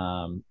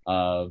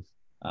of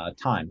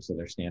time. So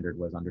their standard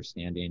was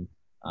understanding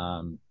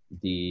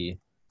the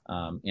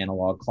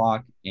analog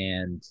clock.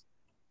 And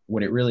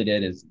what it really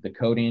did is the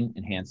coding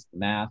enhanced the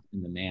math,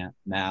 and the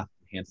math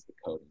enhanced the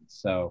coding.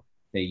 So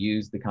they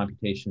used the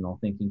computational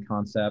thinking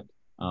concept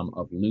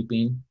of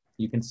looping,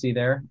 you can see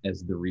there,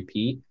 as the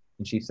repeat.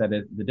 And she said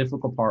the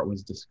difficult part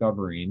was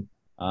discovering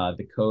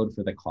the code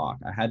for the clock.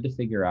 I had to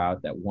figure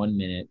out that 1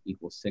 minute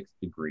equals 6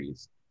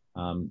 degrees.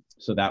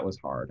 So that was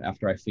hard.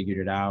 After I figured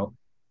it out,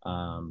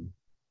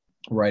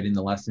 writing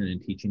the lesson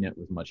and teaching it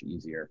was much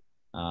easier.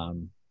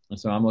 And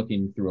so I'm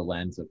looking through a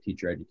lens of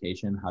teacher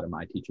education. How do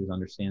my teachers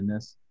understand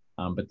this?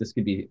 But this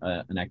could be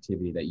an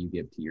activity that you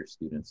give to your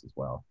students as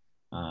well.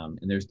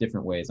 And there's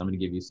different ways. I'm going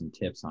to give you some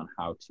tips on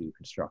how to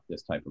construct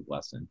this type of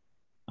lesson.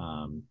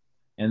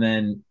 And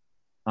then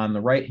on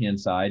the right-hand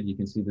side, you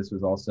can see this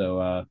was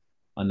also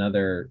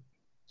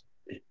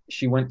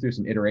she went through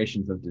some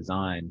iterations of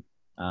design,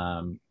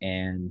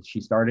 and she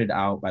started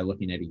out by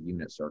looking at a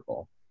unit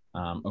circle.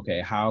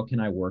 Okay, how can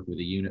I work with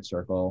a unit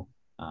circle?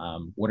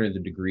 What are the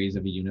degrees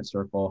of a unit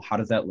circle? How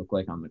does that look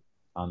like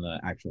on the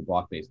actual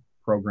block-based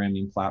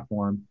programming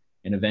platform?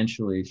 And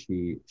eventually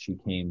she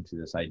came to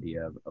this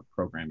idea of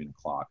programming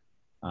a clock.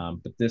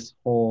 But this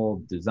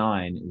whole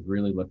design is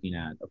really looking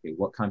at, okay,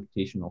 what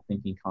computational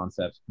thinking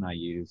concepts can I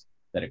use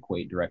that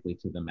equate directly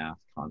to the math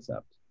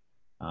concept?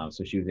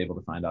 So she was able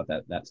to find out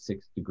that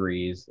 6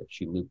 degrees, if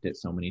she looped it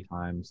so many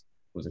times,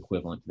 was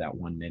equivalent to that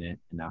 1 minute.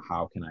 And now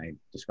how can I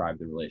describe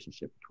the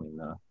relationship between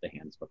the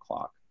hands of a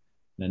clock?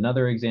 And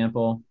another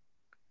example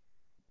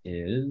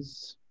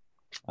is,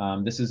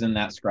 this is in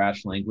that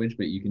Scratch language,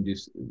 but you can do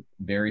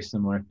very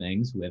similar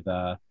things with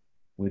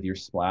your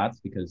splats,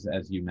 because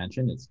as you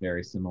mentioned, it's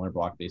very similar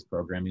block-based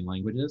programming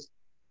languages.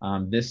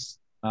 This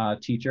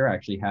teacher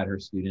actually had her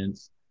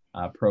students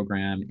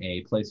program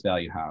a place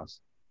value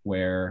house,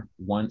 where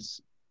once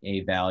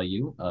a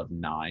value of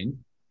 9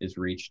 is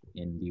reached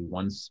in the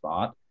 1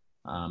 spot,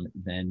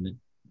 then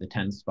the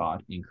 10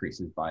 spot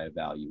increases by a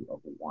value of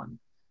 1.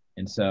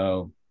 And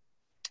so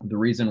the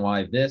reason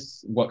why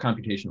what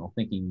computational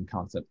thinking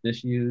concept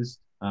this used,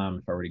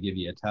 if I were to give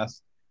you a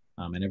test,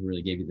 I never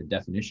really gave you the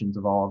definitions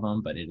of all of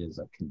them, but it is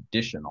a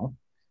conditional.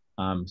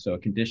 So a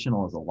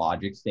conditional is a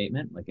logic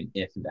statement, like an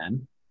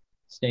if-then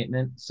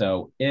statement.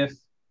 So if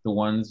the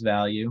 1's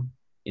value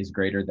is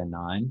greater than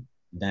 9,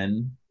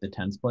 then the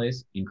 10's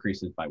place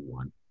increases by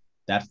 1.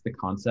 That's the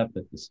concept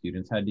that the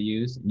students had to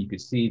use. And you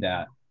could see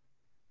that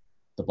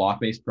the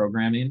block-based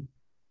programming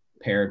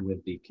paired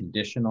with the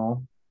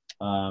conditional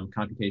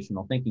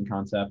computational thinking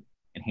concept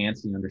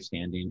enhance the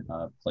understanding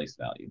of place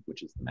value,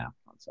 which is the math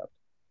concept.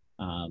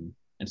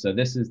 And so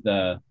this is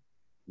the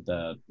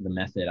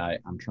method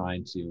I'm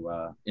trying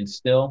to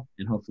instill,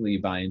 and hopefully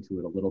you buy into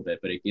it a little bit,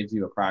 but it gives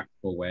you a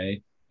practical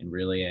way and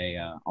really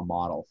a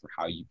model for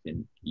how you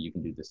can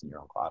do this in your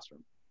own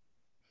classroom.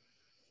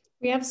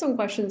 We have some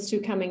questions too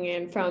coming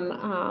in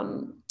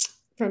from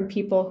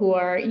people who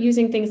are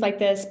using things like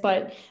this,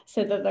 but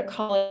said that their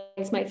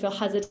colleagues might feel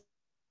hesitant.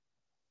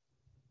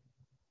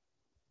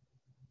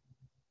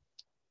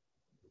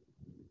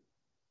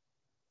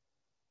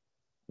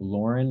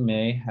 Lauren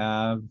may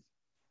have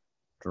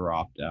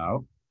dropped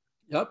out.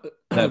 Yep.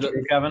 That's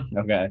true, Kevin?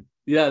 Okay.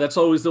 Yeah, that's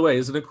always the way,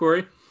 isn't it,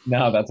 Cory?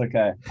 No, that's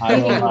okay. I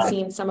will. We've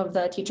seen some of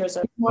the teachers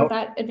are more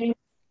that advanced.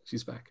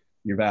 She's back.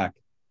 You're back.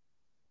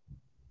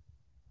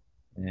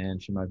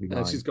 And she might be gone.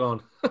 And she's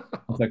gone.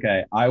 It's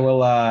okay. I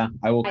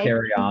will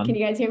carry on. Can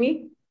you guys hear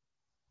me?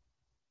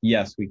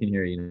 Yes, we can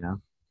hear you now.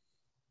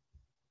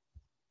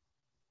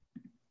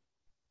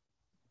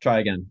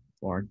 Try again,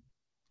 Lauren.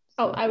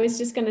 Oh, I was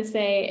just going to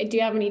say, do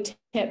you have any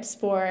tips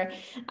for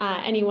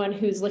anyone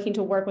who's looking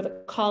to work with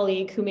a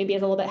colleague who maybe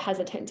is a little bit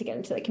hesitant to get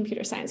into the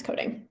computer science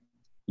coding?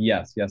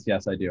 Yes,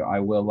 I do. I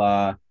will.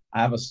 I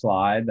have a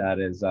slide that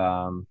is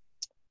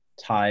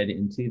tied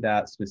into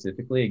that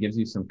specifically. It gives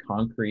you some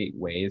concrete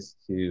ways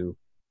to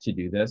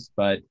do this.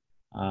 But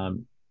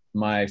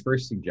my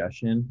first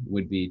suggestion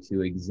would be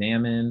to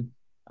examine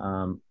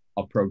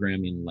a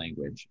programming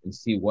language and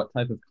see what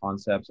type of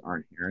concepts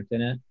are inherent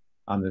in it.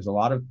 There's a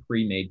lot of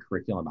pre-made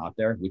curriculum out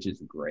there, which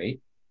is great.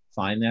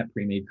 Find that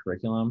pre-made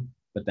curriculum,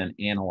 but then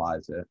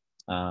analyze it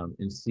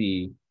and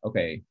see,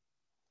 okay,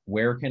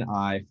 where can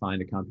I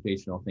find a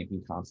computational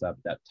thinking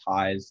concept that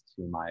ties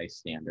to my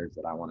standards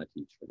that I want to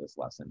teach for this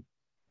lesson?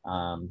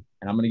 And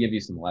I'm going to give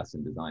you some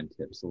lesson design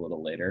tips a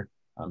little later.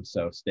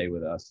 So stay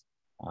with us.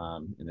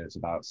 And there's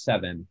about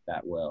 7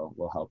 that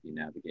will help you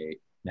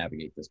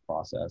navigate this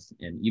process.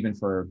 And even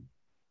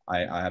I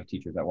have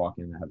teachers that walk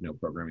in that have no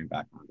programming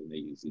background, and they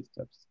use these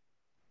tips.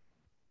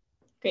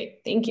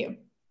 Great, thank you.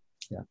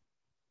 Yeah.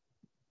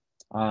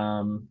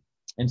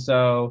 And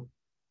so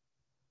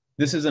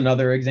this is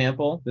another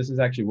example. This is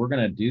actually, we're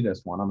going to do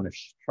this one. I'm going to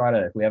try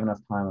to, if we have enough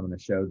time, I'm going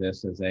to show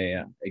this as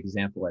a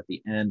example at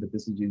the end, but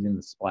this is using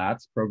the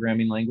splats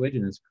programming language,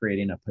 and it's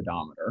creating a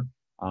pedometer.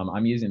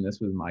 I'm using this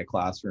with my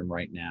classroom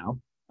right now.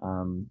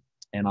 And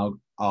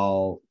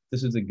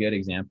this is a good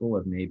example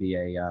of maybe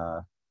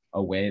a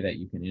way that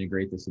you can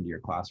integrate this into your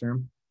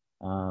classroom.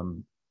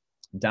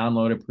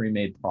 Download a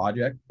pre-made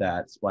project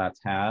that Splats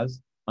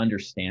has,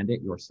 understand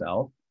it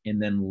yourself,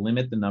 and then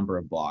limit the number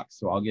of blocks.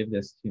 So I'll give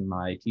this to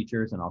my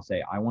teachers and I'll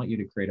say, I want you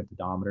to create a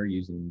pedometer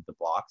using the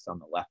blocks on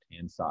the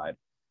left-hand side.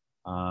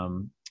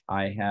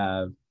 I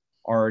have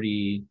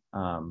already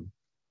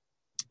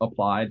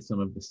applied some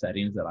of the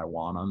settings that I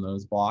want on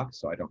those blocks,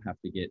 so I don't have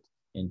to get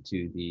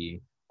into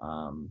the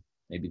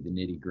maybe the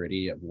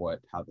nitty-gritty of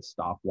how the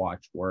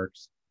stopwatch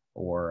works,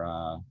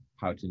 or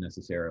how to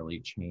necessarily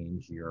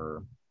change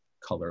your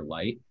color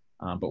light.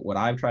 But what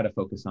I've tried to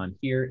focus on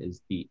here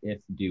is the if,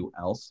 do,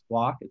 else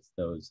block. It's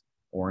those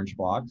orange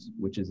blocks,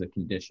 which is a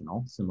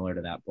conditional, similar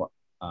to that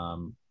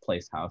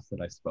place house that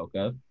I spoke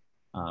of.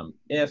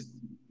 If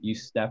you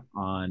step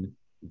on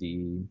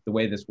the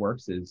way this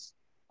works is,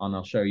 and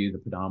I'll show you the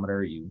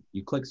pedometer, you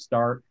click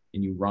start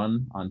and you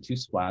run on 2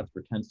 splats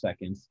for 10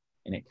 seconds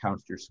and it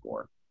counts your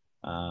score.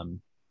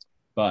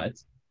 But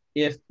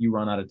if you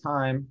run out of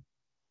time,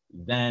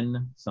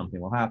 then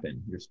something will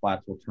happen. Your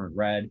splats will turn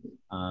red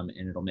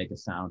and it'll make a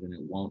sound and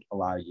it won't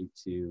allow you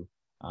to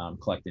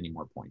collect any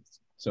more points.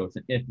 So it's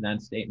an if-then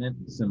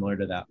statement, similar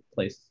to that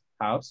place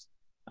house.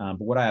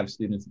 But what I have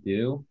students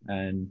do,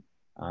 and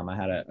I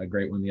had a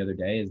great one the other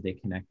day, is they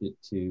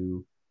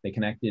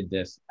connected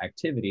this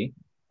activity,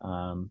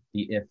 the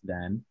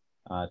if-then,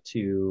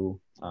 to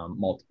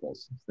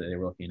multiples. So they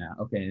were looking at,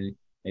 okay,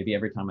 maybe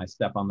every time I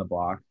step on the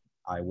block,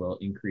 I will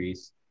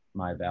increase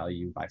my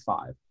value by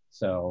 5.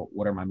 So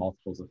what are my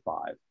multiples of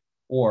 5?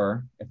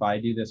 Or if I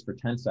do this for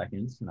 10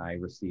 seconds and I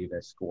receive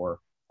a score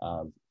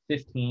of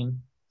 15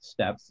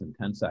 steps in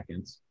 10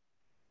 seconds,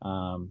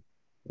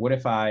 what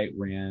if I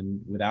ran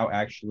without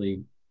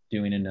actually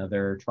doing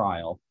another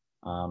trial?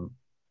 How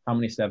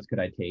many steps could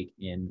I take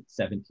in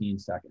 17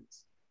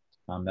 seconds?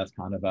 That's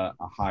kind of a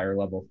higher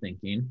level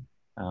thinking,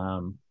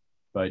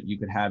 but you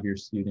could have your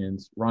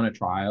students run a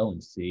trial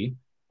and see,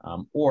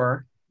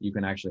 or you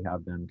can actually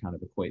have them kind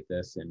of equate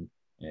this and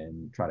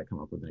try to come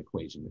up with an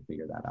equation to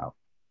figure that out.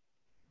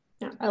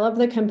 Yeah, I love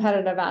the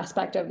competitive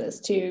aspect of this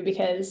too,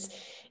 because,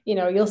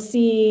 you'll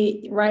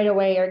see right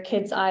away your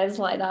kids' eyes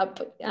light up,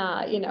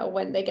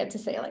 when they get to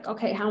say like,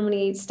 okay, how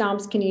many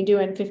stomps can you do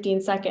in 15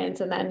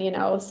 seconds? And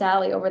then,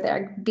 Sally over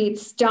there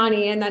beats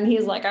Johnny and then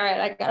he's like, all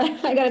right,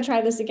 I gotta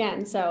try this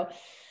again. So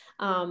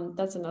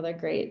that's another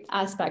great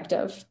aspect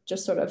of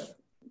just sort of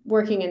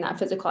working in that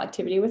physical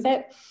activity with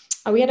it.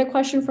 We had a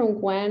question from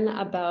Gwen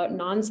about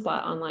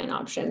non-splat online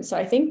options. So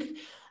I think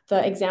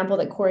the example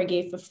that Cory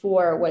gave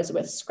before was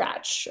with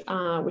Scratch,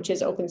 which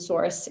is open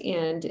source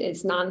and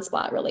it's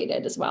non-splat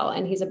related as well.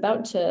 And he's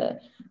about to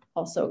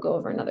also go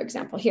over another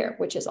example here,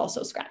 which is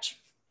also Scratch.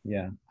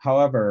 Yeah.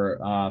 However,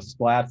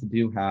 splats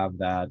do have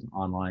that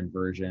online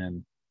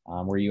version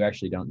where you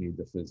actually don't need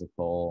the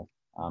physical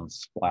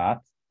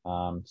splat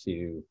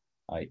to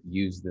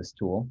use this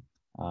tool.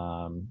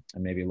 And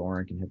maybe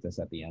Lauren can hit this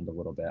at the end a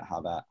little bit,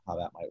 how that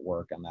might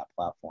work on that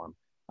platform.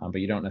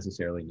 But you don't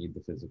necessarily need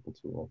the physical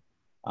tool.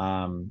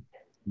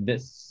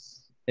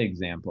 This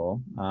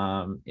example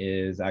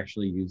is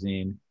actually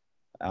using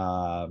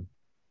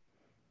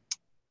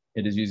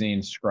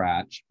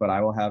Scratch, but I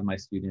will have my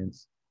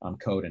students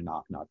code a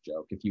knock-knock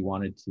joke. If you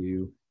wanted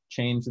to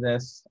change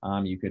this,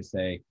 you could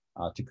say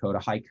to code a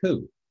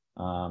haiku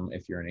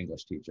if you're an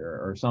English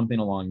teacher, or something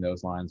along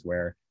those lines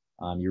where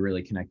you're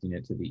really connecting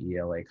it to the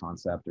ELA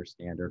concept or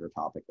standard or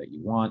topic that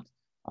you want.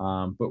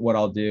 But what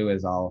I'll do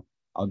is I'll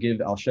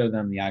show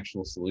them the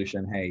actual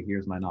solution. Hey,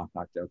 here's my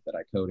knock-knock joke that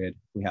I coded.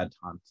 If we had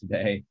time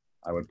today,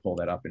 I would pull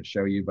that up and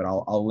show you, but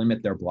I'll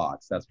limit their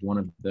blocks. That's one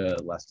of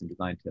the lesson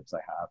design tips I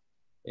have,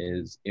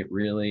 is it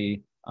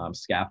really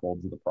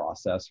scaffolds the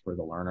process for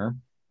the learner.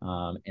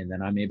 And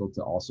then I'm able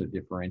to also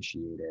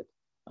differentiate it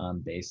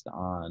based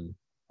on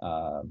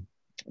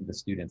the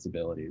student's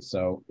abilities.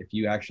 So if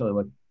you actually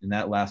look in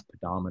that last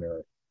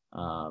pedometer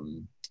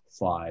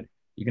slide,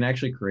 you can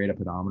actually create a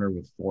pedometer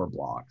with 4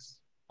 blocks.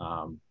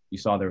 You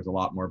saw there was a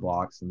lot more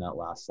blocks in that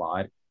last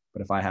slide,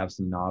 but if I have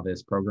some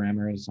novice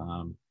programmers,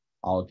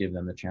 I'll give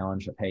them the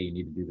challenge of, hey, you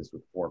need to do this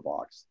with 4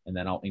 blocks, and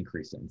then I'll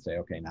increase it and say,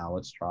 okay, now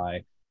let's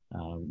try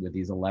with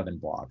these 11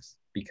 blocks,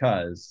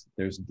 because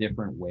there's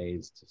different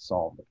ways to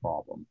solve the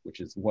problem, which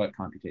is what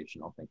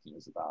computational thinking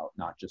is about,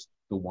 not just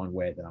the one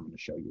way that I'm going to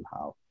show you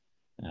how.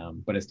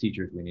 But as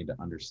teachers, we need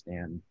to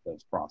understand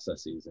those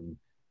processes and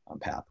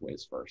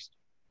pathways first.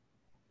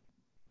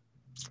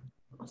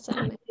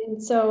 Awesome.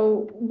 And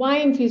so why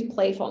infuse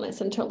playfulness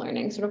into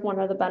learning? Sort of what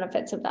are the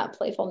benefits of that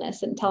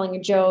playfulness and telling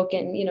a joke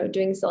and,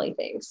 doing silly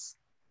things?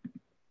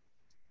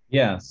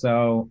 Yeah,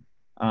 so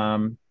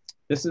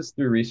this is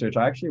through research.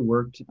 I actually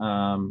worked,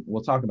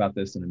 we'll talk about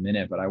this in a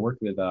minute, but I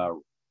worked with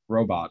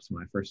robots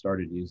when I first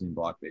started using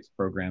block-based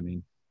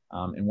programming.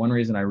 And one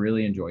reason I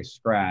really enjoy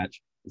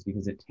Scratch is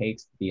because it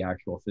takes the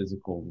actual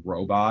physical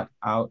robot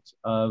out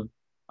of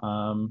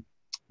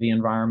the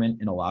environment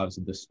and allows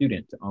the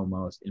student to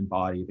almost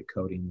embody the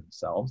coding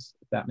themselves,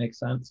 if that makes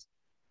sense.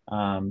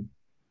 And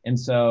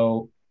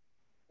so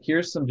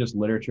here's some just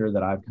literature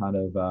that I've kind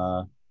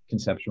of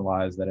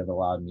conceptualized that have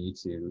allowed me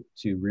to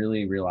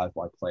really realize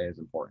why play is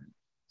important.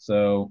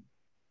 So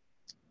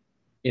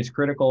it's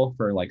critical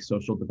for like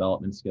social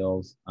development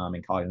skills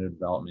and cognitive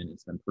development.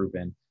 It's been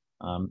proven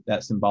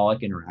That symbolic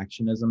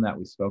interactionism that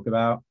we spoke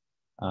about,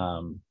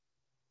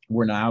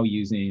 we're now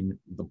using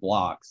the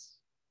blocks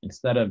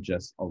instead of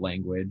just a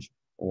language,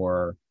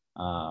 or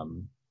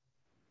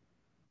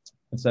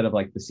instead of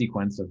like the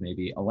sequence of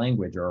maybe a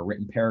language or a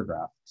written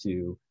paragraph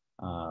to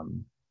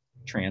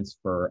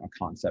transfer a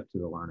concept to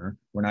the learner.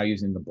 We're now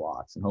using the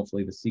blocks, and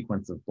hopefully the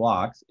sequence of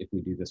blocks, if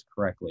we do this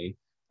correctly,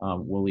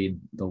 will lead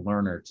the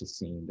learner to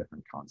seeing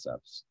different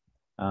concepts.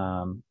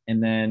 And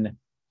then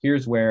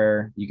here's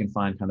where you can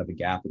find kind of a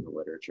gap in the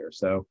literature.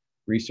 So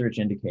research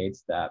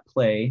indicates that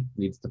play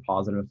leads to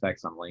positive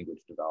effects on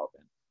language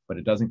development, but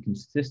it doesn't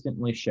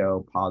consistently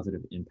show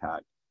positive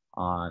impact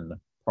on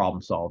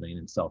problem solving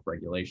and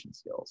self-regulation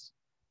skills.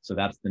 So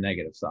that's the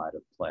negative side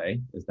of play,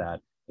 is that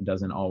it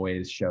doesn't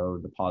always show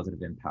the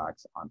positive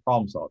impacts on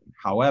problem solving.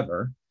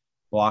 However,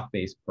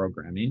 block-based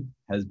programming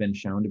has been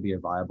shown to be a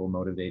viable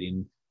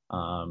motivating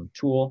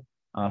tool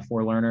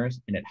for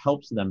learners, and it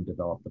helps them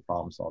develop the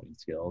problem solving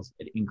skills.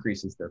 It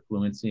increases their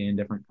fluency in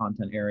different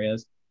content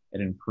areas.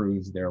 It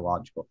improves their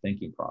logical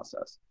thinking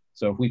process.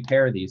 So if we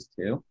pair these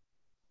two,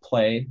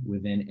 play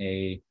within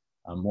a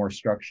more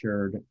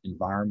structured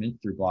environment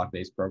through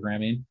block-based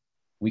programming,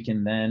 we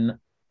can then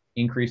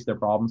increase their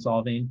problem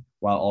solving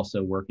while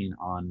also working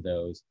on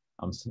those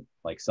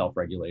like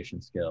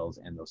self-regulation skills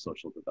and those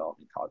social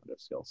development cognitive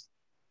skills.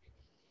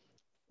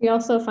 We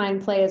also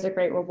find play is a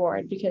great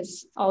reward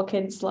because all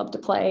kids love to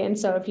play. And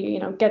so if you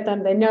get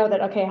them, they know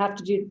that, okay, I have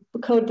to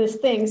code this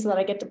thing so that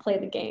I get to play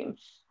the game.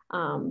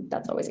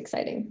 That's always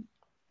exciting.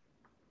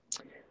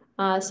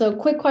 So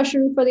quick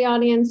question for the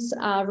audience,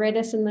 write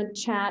us in the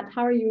chat.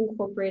 How are you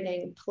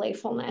incorporating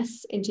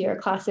playfulness into your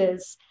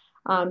classes?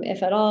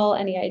 If at all,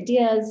 any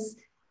ideas,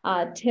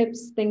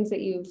 tips, things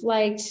that you've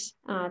liked,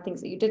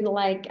 things that you didn't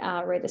like,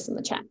 write us in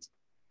the chat.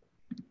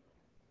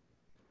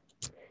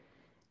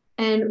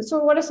 And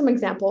so what are some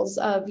examples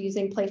of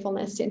using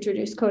playfulness to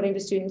introduce coding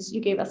to students?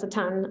 You gave us a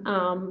ton,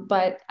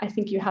 but I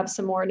think you have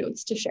some more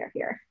notes to share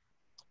here.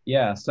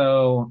 Yeah,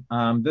 so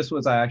this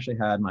was, I actually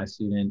had my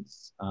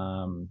students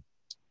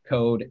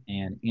code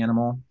an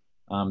animal,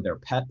 their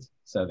pet.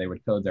 So they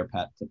would code their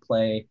pet to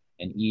play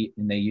and eat,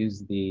 and they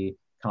use the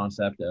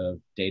concept of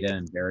data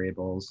and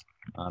variables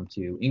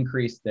to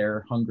increase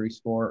their hungry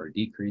score or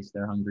decrease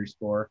their hungry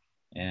score.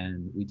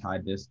 And we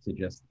tied this to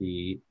just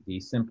the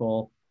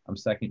simple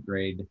second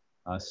grade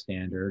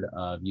standard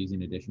of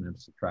using addition and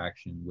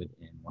subtraction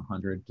within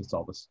 100 to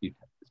solve a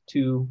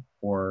 2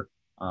 or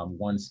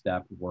 1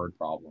 step word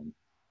problem.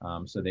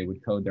 So they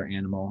would code their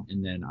animal,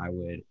 and then I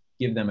would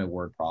give them a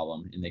word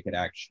problem, and they could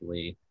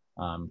actually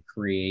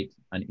create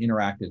an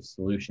interactive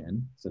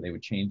solution. So they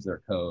would change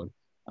their code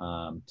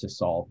to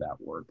solve that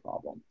word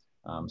problem.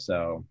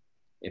 So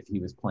if he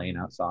was playing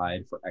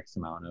outside for X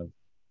amount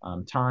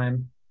of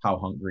time, how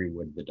hungry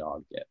would the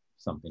dog get?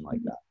 Something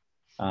like that.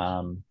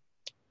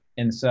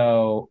 And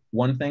so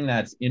one thing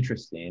that's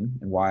interesting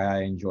and why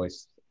I enjoy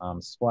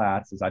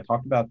splats is I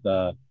talked about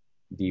the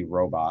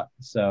robot.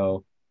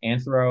 So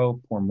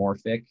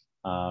anthropomorphic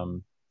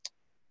kind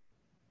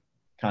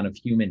of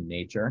human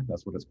nature,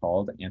 that's what it's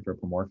called,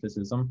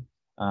 anthropomorphism,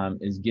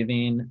 is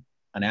giving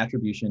an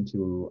attribution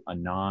to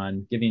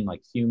giving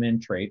like human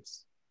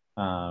traits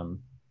to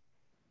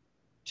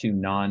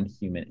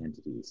non-human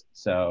entities.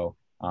 So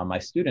my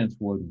students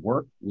would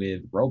work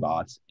with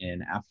robots,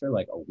 and after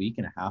like a week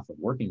and a half of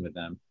working with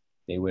them,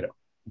 they would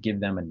give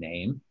them a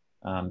name.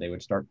 They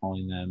would start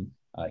calling them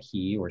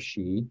he or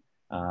she,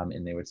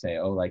 and they would say,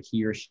 oh, like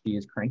he or she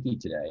is cranky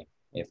today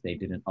if they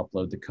didn't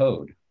upload the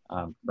code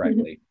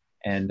correctly.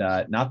 And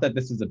not that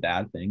this is a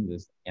bad thing,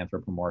 this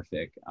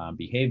anthropomorphic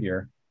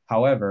behavior.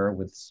 However,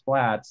 with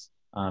splats,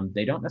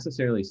 they don't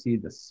necessarily see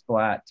the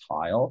splat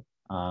tile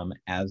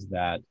as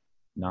that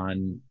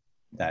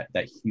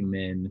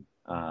human,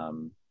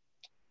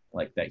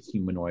 like that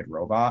humanoid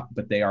robot,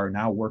 but they are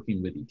now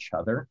working with each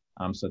other.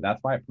 So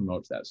that's why it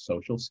promotes that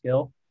social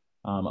skill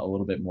a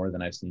little bit more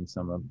than I've seen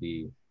some of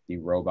the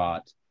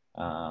robot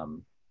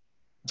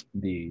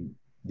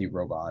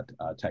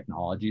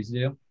technologies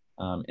do.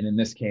 And in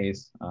this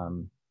case,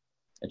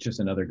 it's just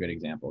another good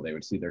example. They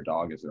would see their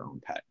dog as their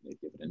own pet.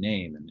 They'd give it a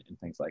name and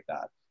things like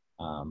that.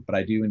 But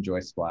I do enjoy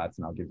splats,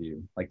 and I'll give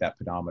you like that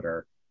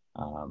pedometer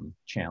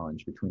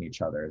challenge between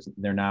each other.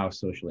 They're now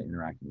socially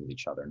interacting with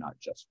each other, not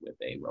just with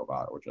a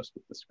robot or just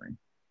with the screen.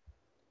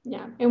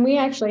 Yeah, and we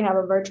actually have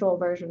a virtual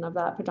version of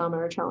that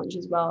pedometer challenge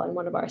as well in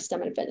one of our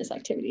STEM and fitness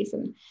activities,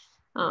 and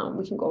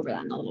we can go over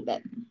that in a little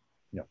bit.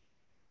 Yep.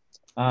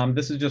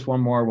 This is just one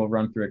more. We'll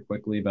run through it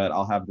quickly, but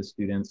I'll have the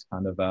students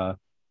kind of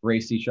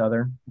race each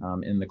other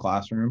in the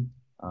classroom,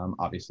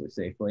 obviously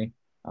safely,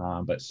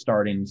 but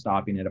starting and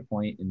stopping at a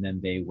point, and then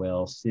they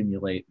will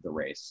simulate the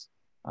race.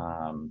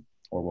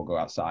 Or we'll go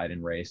outside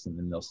and race, and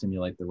then they'll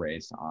simulate the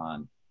race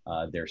on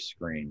their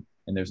screen.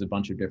 And there's a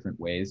bunch of different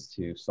ways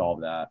to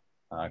solve that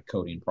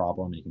coding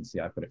problem. You can see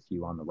I put a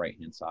few on the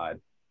right-hand side,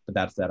 but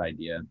that's that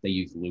idea. They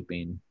use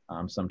looping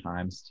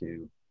sometimes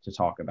to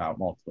talk about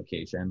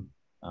multiplication.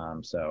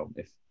 So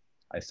if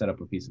I set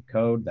up a piece of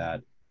code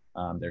that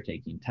they're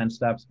taking 10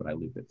 steps, but I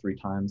loop it 3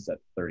 times,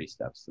 that's 30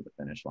 steps to the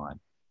finish line.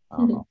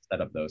 I'll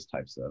set up those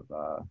types of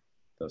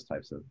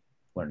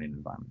learning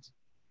environments.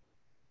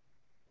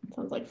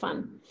 Sounds like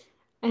fun.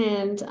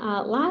 And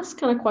last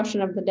kind of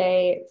question of the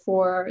day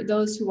for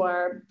those who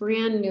are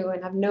brand new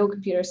and have no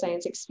computer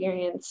science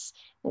experience,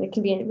 and it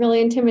can be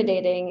really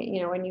intimidating,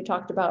 you know, when you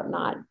talked about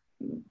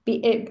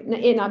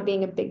it not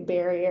being a big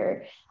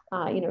barrier,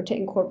 you know, to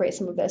incorporate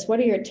some of this. What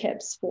are your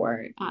tips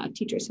for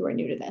teachers who are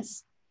new to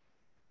this?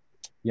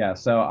 Yeah,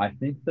 so I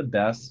think the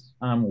best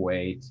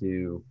way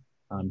to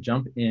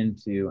jump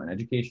into an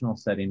educational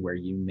setting where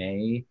you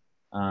may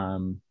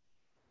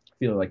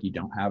feel like you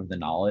don't have the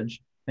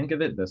knowledge, think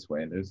of it this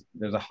way.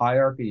 There's a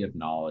hierarchy of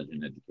knowledge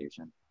in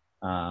education.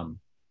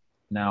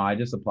 Now, I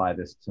just apply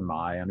this to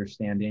my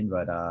understanding,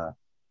 but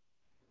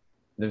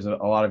there's a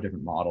lot of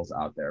different models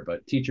out there.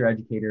 But teacher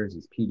educators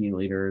as PD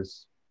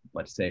leaders,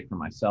 let's say for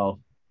myself,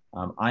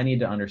 I need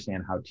to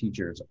understand how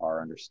teachers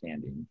are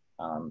understanding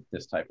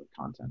this type of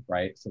content,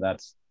 right? So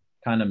that's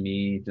kind of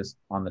me just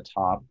on the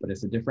top, but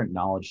it's a different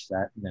knowledge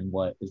set than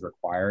what is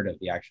required of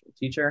the actual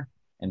teacher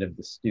and of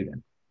the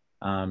student.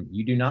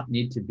 You do not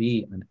need to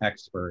be an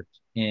expert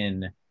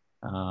in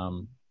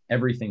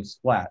everything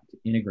flat to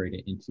integrate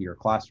it into your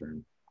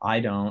classroom.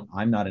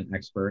 I'm not an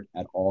expert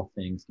at all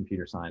things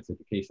computer science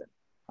education.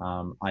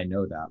 I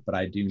know that, but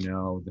I do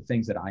know the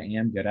things that I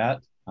am good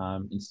at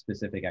in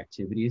specific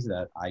activities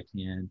that I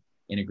can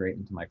integrate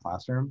into my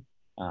classroom.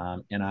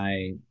 And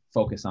I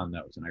focus on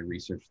those and I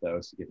research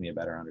those to give me a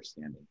better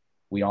understanding.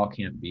 We all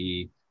can't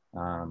be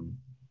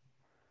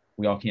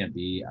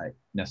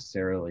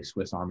necessarily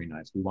Swiss Army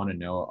knives. We want to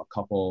know a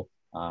couple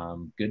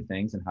good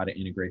things and how to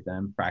integrate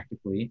them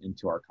practically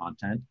into our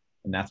content.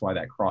 And that's why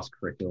that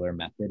cross-curricular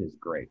method is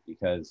great,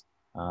 because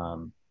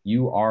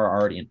you are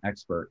already an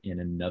expert in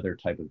another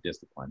type of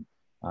discipline.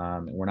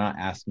 And we're not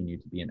asking you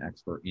to be an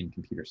expert in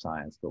computer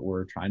science, but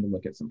we're trying to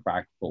look at some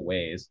practical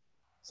ways.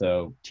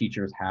 So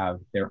teachers have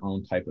their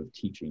own type of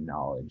teaching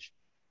knowledge.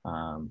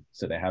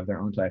 So they have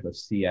their own type of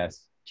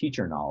CS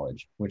teacher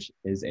knowledge, which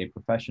is a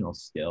professional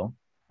skill,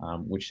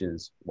 which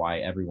is why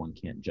everyone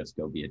can't just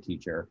go be a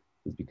teacher,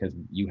 is because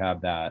you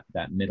have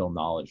that middle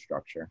knowledge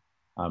structure.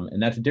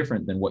 And that's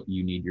different than what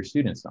you need your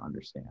students to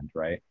understand,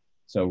 right?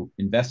 So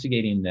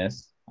investigating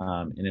this,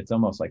 and it's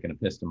almost like an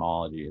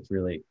epistemology, it's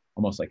really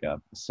almost like a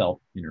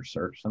self-inner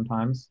search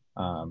sometimes,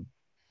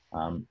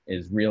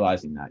 is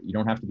realizing that you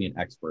don't have to be an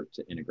expert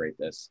to integrate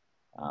this.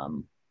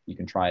 You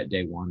can try it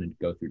day one and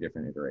go through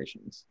different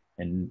iterations.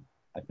 And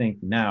I think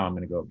now I'm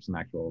going to go over some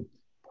actual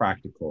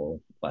practical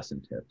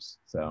lesson tips.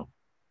 So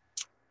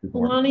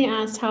Lonnie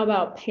asked, how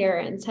about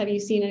parents? Have you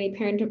seen any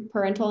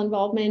parental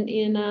involvement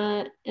in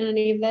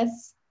any of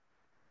this?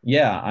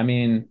 Yeah, I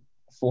mean,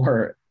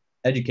 for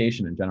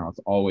education in general, it's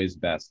always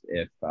best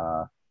if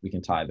we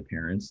can tie the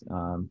parents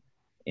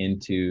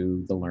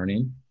into the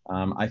learning.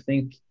 I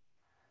think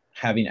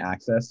having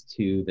access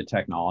to the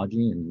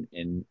technology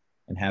and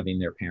having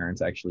their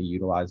parents actually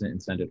utilize it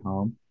and send it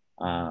home,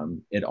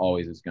 it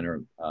always is going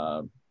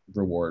to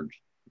reward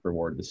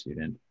the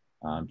student,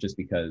 just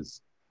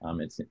because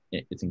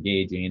it's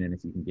engaging, and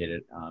if you can get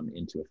it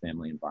into a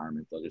family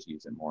environment, they'll just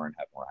use it more and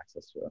have more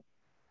access to it.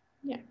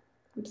 Yeah,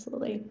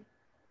 absolutely.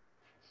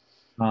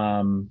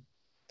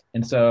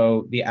 And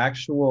so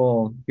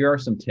here are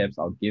some tips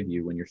I'll give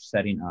you when you're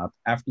setting up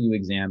after you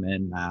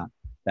examine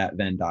that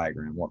Venn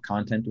diagram. What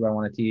content do I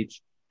want to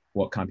teach?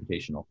 What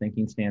computational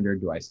thinking standard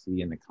do I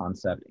see in the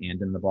concept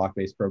and in the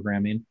block-based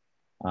programming?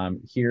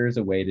 Here's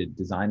a way to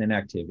design an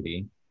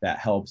activity that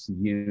helps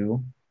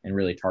you and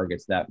really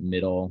targets that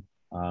middle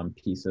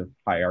piece of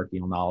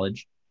hierarchical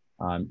knowledge.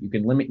 You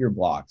can limit your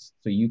blocks,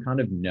 so you kind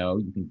of know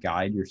you can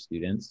guide your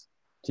students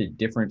to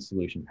different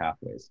solution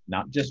pathways,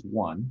 not just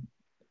one,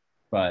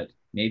 but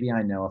maybe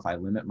I know if I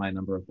limit my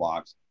number of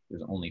blocks,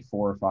 there's only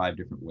 4 or 5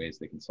 different ways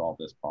they can solve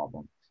this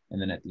problem.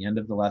 And then at the end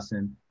of the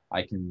lesson,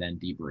 I can then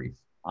debrief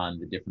on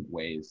the different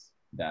ways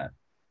that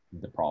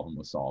the problem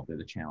was solved or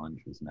the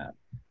challenge was met.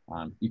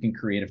 You can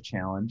create a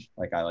challenge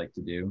like I like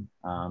to do.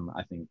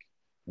 I think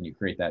when you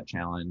create that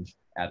challenge,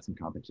 add some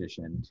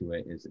competition to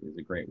it is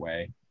a great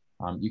way.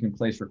 You can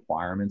place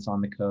requirements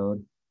on the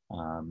code.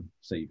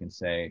 So you can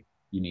say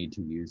you need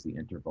to use the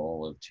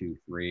interval of 2,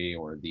 3,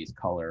 or these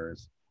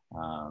colors.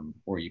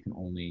 Or you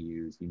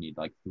need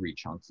like 3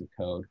 chunks of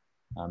code.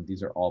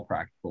 These are all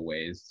practical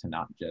ways to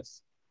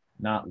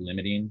not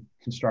limiting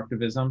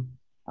constructivism,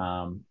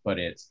 but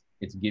it's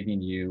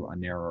giving you a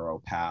narrower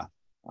path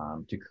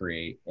to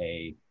create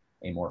a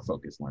more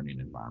focused learning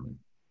environment.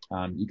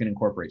 You can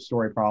incorporate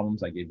story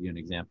problems. I gave you an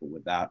example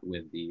with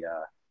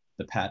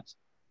the pet.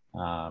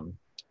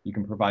 You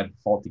can provide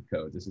faulty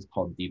code. This is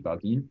called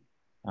debugging.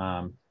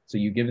 So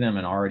you give them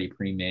an already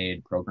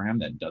pre-made program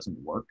that doesn't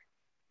work,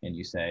 and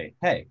you say,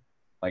 hey,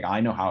 like, I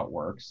know how it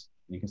works.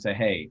 You can say,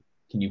 hey,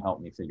 can you help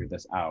me figure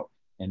this out?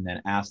 And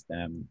then ask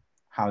them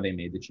how they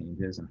made the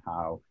changes and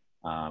how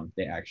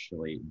they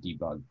actually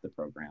debugged the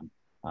program.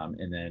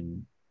 And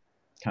then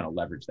kind of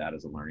leverage that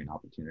as a learning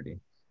opportunity.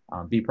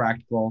 Be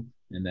practical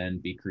and then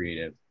be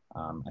creative.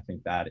 I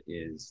think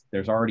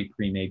there's already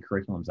pre-made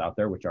curriculums out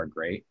there, which are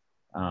great.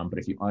 But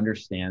if you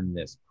understand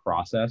this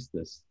process,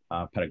 this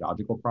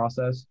pedagogical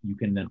process, you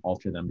can then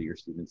alter them to your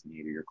students'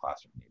 need or your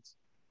classroom needs.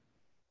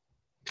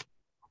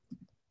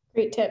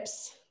 Great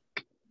tips.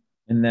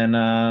 And then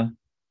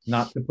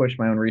not to push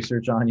my own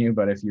research on you,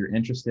 but if you're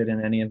interested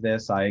in any of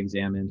this, I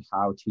examined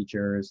how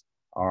teachers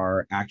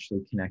are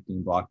actually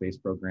connecting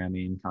block-based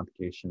programming,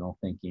 computational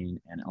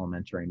thinking, and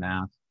elementary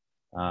math.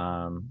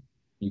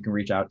 You can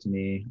reach out to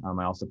me.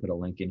 I also put a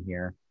link in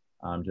here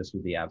just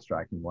with the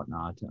abstract and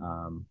whatnot.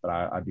 But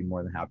I'd be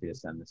more than happy to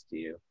send this to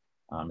you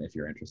if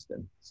you're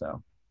interested.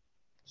 So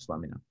just let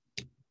me know.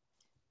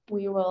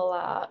 We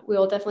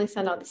will definitely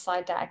send out the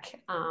slide deck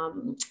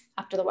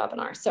after the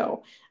webinar,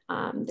 so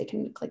they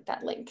can click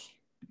that link.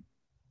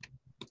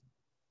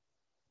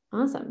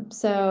 Awesome.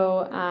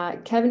 So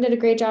Kevin did a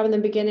great job in the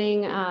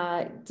beginning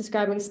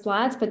describing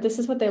splats, but this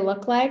is what they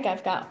look like.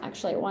 I've got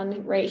actually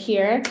one right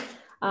here.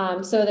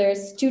 So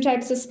there's two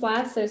types of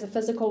splats. There's the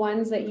physical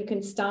ones that you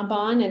can stomp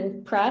on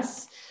and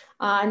press.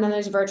 And then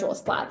there's virtual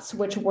splats,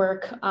 which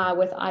work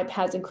with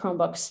iPads and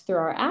Chromebooks through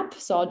our app.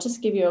 So I'll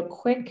just give you a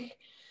quick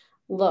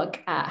look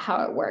at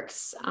how it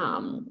works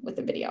with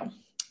the video.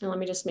 And let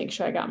me just make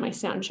sure I got my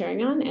sound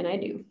sharing on, and I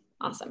do.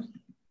 Awesome.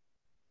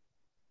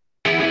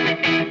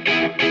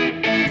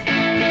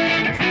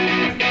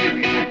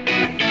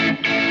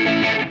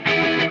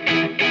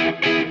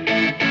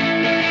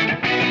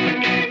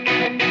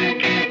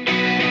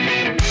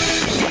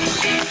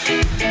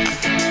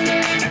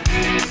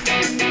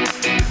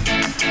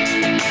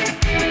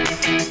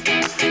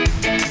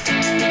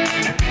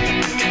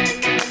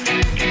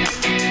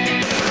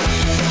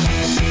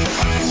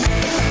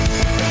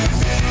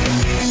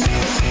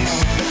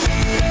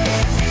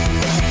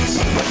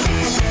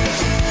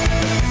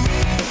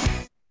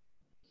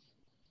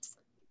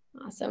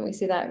 Awesome. We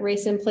see that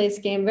race in place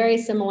game, very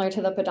similar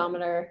to the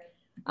pedometer.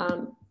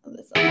 One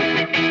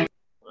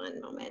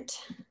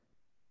moment.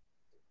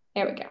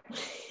 There we go.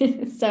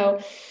 So,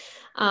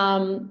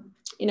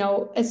 you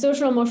know, as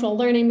social emotional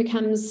learning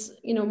becomes,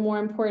 you know, more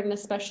important,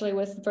 especially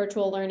with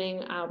virtual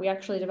learning, we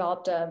actually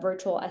developed a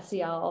virtual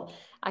SEL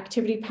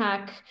activity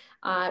pack,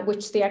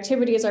 which the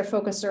activities are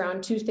focused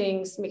around two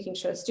things: making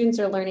sure students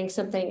are learning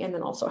something and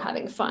then also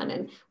having fun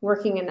and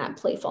working in that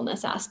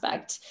playfulness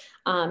aspect.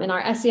 And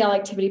our SEL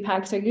activity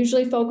packs are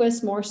usually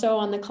focused more so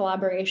on the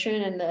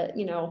collaboration and the,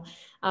 you know,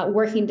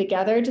 working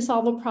together to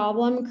solve a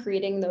problem,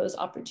 creating those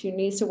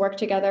opportunities to work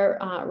together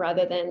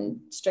rather than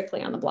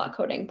strictly on the block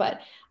coding,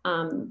 but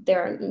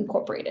they're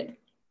incorporated.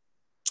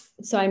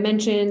 So I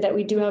mentioned that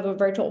we do have a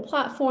virtual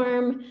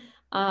platform.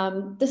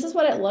 This is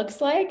what it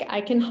looks like.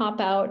 I can hop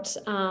out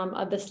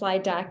of the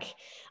slide deck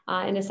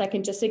in a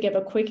second just to give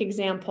a quick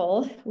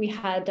example. We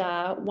had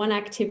one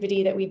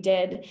activity that we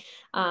did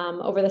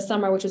over the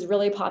summer, which was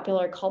really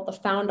popular, called the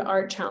Found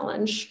Art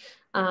Challenge.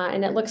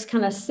 And it looks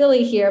kind of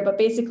silly here, but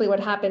basically what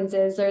happens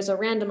is there's a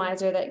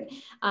randomizer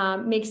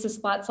that makes the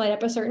spot light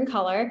up a certain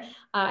color,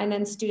 and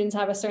then students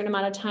have a certain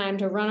amount of time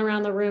to run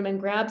around the room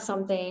and grab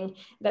something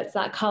that's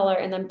that color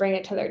and then bring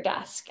it to their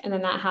desk. And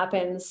then that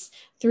happens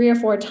 3 or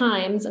 4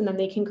 times, and then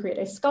they can create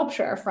a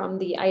sculpture from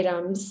the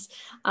items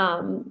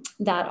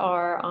that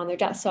are on their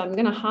desk. So I'm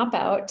going to hop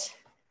out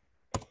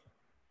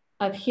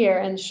of here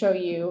and show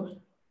you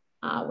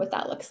what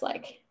that looks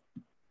like.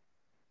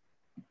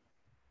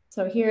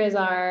 So here is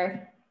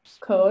our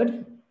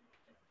code.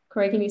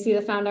 Cory, can you see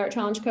the Found Art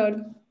Challenge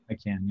code? I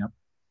can, yep.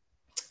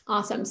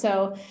 Awesome.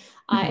 So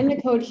in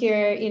the code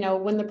here, you know,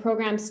 when the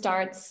program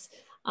starts,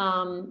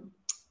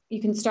 you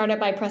can start it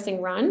by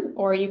pressing run,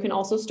 or you can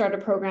also start a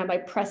program by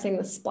pressing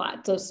the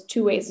splat. Those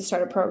 2 ways to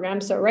start a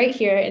program. So right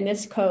here in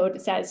this code,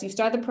 it says you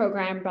start the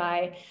program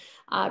by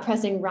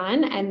pressing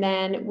run. And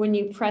then when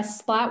you press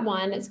splat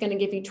 1, it's going to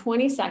give you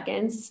 20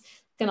 seconds.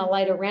 It's going to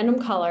light a random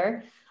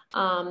color.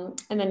 And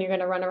then you're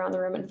going to run around the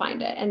room and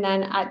find it. And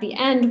then at the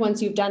end,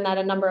 once you've done that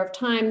a number of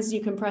times,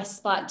 you can press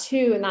splat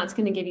 2, and that's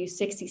going to give you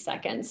 60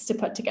 seconds to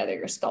put together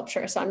your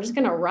sculpture. So I'm just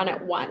going to run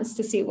it once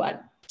to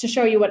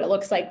show you what it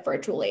looks like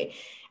virtually.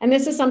 And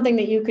this is something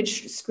that you could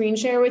screen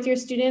share with your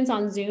students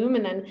on Zoom,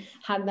 and then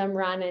have them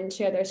run and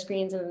share their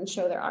screens and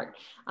show their art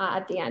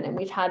at the end. And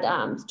we've had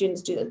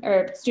students do this,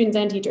 or students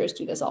and teachers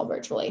do this all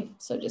virtually.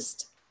 So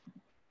just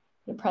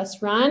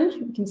press run.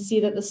 You can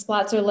see that the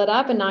splats are lit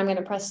up, and now I'm going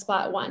to press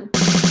splat 1.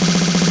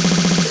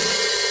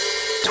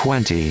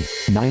 20,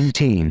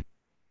 19,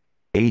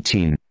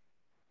 18,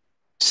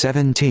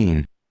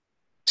 17,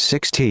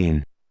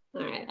 16.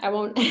 All right, I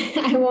won't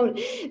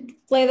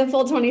play the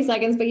full 20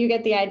 seconds, but you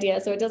get the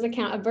idea. So it does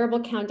a verbal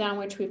countdown,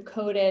 which we've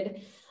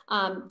coded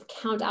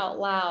count out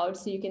loud.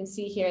 So you can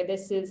see here,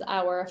 this is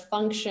our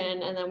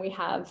function. And then we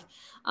have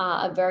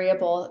a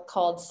variable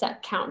called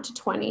set count to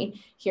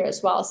 20 here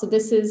as well. So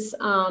this is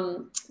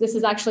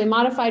actually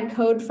modified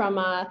code from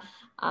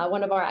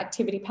one of our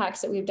activity packs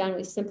that we've done.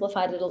 We've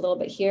simplified it a little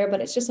bit here, but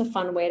it's just a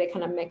fun way to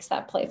kind of mix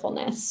that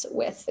playfulness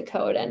with the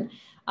code. And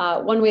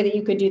one way that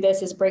you could do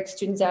this is break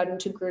students out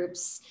into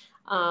groups,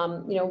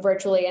 you know,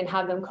 virtually, and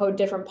have them code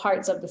different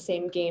parts of the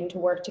same game to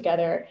work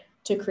together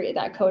to create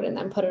that code, and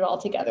then put it all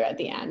together at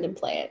the end and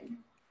play it.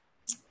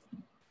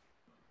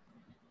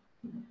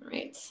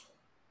 Right.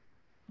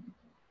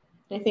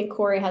 And I think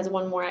Cory has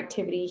one more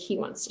activity he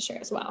wants to share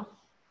as well.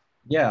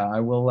 Yeah, I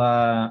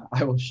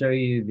will show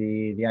you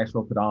the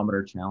actual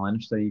pedometer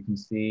challenge so you can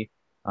see.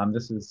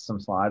 This is some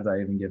slides I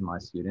even give my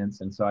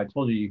students. And so I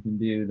told you you can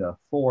do the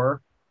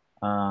 4.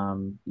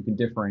 You can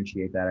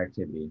differentiate that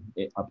activity.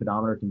 A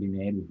pedometer can be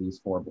made with these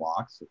 4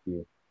 blocks. If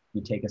you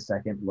take a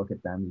second, look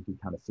at them, you can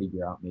kind of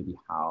figure out maybe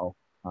how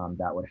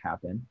that would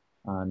happen.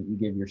 You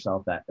give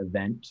yourself that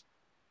event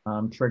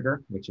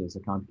trigger, which is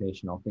a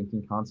computational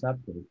thinking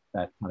concept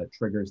that kind of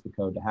triggers the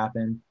code to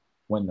happen.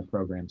 When the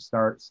program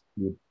starts,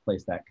 you would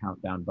place that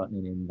countdown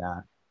button in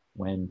that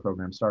when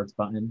program starts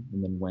button,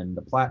 and then when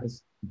the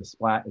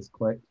splat is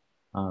clicked,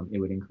 it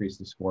would increase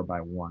the score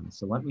by 1.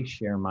 So let me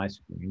share my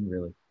screen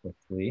really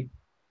quickly.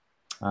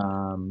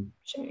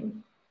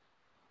 Sharing.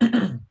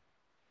 Grab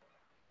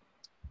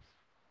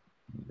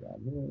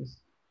this.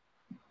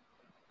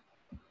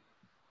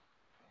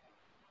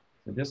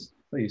 So just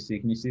so you see,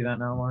 can you see that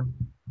now, Lauren?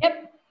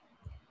 Yep.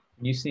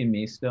 Can you see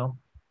me still?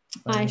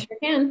 I sure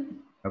can.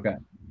 Okay.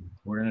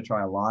 We're going to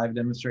try a live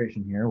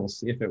demonstration here. We'll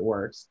see if it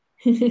works.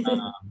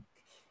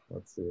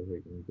 Let's see if we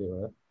can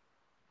do it.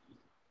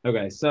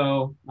 Okay,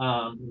 so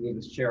move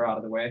this chair out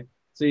of the way.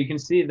 So you can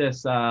see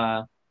this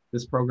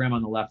this program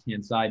on the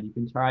left-hand side. You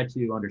can try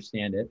to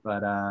understand it,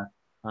 but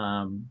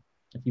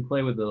if you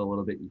play with it a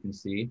little bit, you can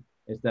see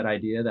it's that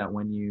idea that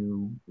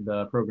when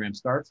the program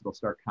starts, it'll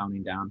start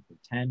counting down from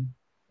 10,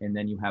 and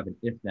then you have an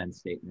if-then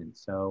statement.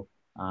 So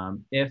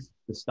if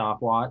the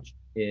stopwatch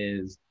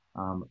is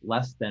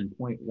less than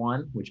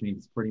 0.1, which means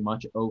it's pretty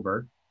much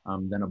over,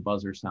 then a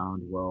buzzer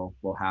sound will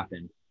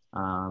happen.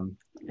 And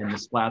the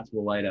splats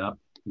will light up.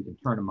 You can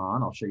turn them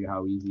on. I'll show you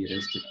how easy it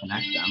is to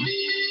connect them.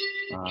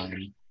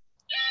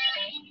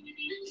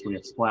 So we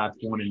have splats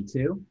 1 and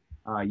 2.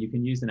 You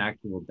can use an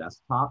actual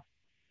desktop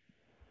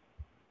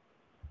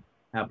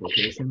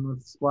application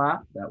with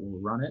Splat that will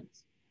run it.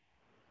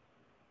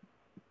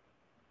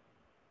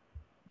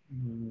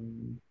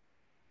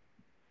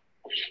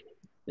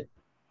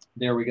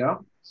 There we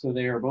go. So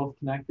they are both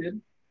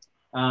connected.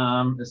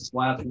 The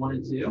splats 1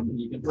 and 2.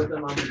 You can put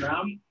them on the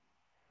ground.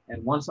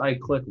 And once I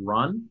click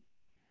run,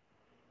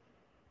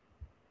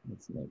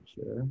 let's make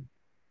sure.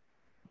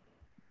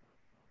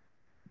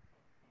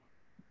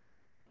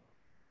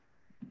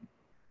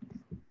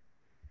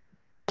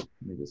 Let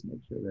me just make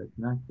sure they're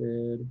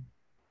connected.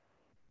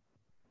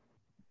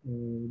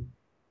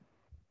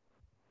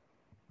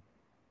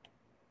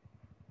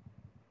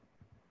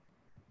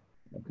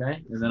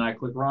 Okay, and then I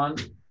click run.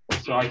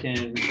 So I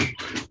don't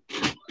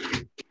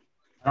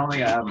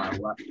think I have my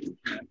left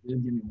connected.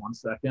 Give me 1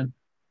 second.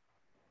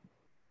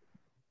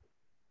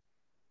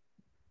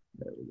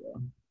 There we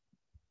go.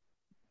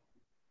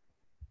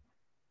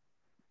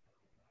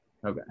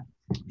 Okay,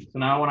 so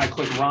now when I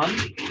click run,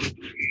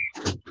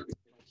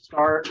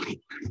 start,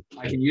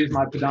 I can use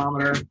my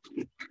pedometer.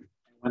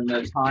 When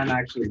the time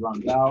actually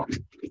runs out,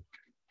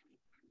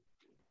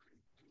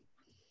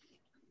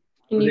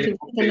 and you can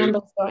see the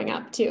numbers going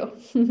up too.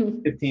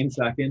 15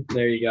 seconds,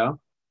 there you go.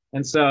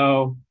 And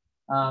so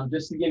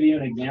just to give you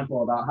an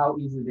example about how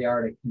easy they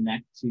are to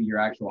connect to your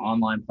actual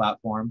online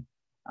platform,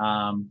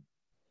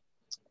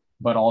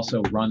 but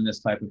also run this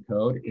type of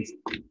code,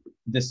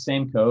 this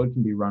same code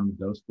can be run with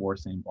those 4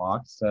 same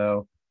blocks.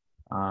 So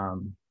I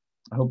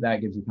hope that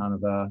gives you kind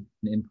of an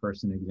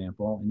in-person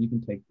example, and you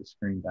can take the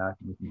screen back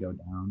and we can go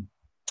down.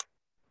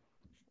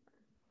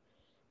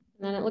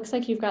 And then it looks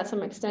like you've got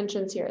some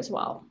extensions here as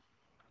well.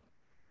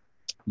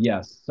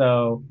 Yes,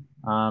 so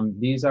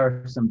these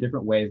are some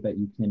different ways that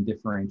you can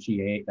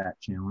differentiate that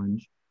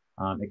challenge.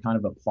 It kind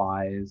of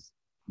applies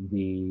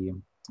the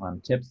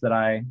tips that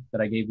I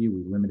gave you.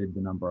 We limited the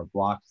number of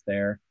blocks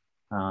there.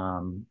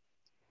 And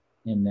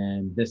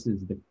then this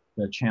is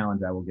the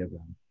challenge I will give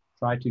them.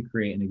 Try to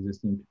create an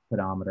existing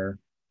pedometer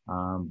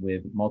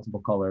with multiple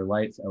color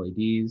lights,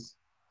 LEDs.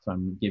 So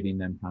I'm giving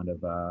them kind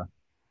of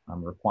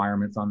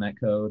requirements on that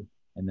code.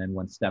 And then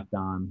when stepped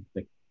on,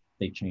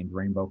 they change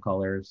rainbow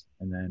colors.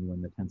 And then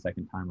when the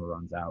 10-second timer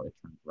runs out, it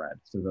turns red.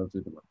 So those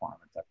are the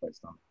requirements I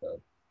placed on the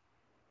code.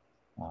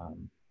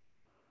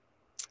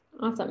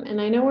 Awesome. And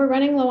I know we're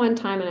running low on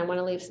time and I want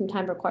to leave some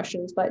time for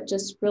questions, but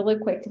just really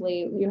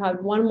quickly, you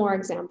have one more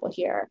example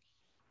here.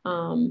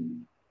 Oh,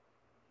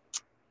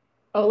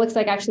 it looks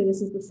like actually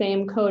this is the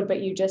same code,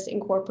 but you just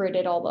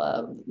incorporated all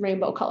the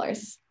rainbow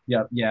colors.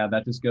 Yep, yeah,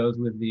 that just goes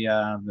with the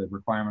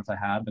requirements I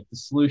had, but the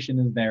solution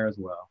is there as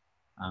well.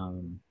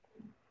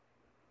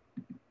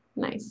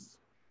 Nice.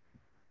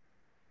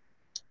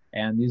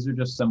 And these are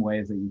just some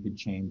ways that you could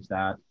change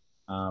that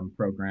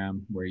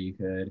program where you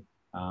could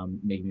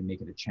maybe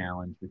make it a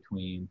challenge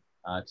between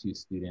 2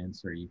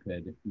 students, or you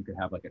could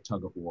have like a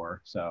tug of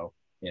war. So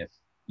if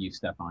you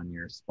step on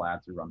your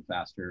splats or run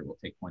faster, it will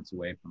take points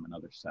away from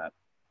another set.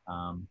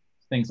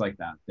 Things like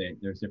that.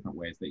 There's different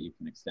ways that you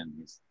can extend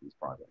these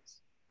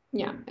projects.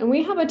 Yeah, and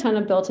we have a ton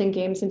of built-in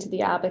games into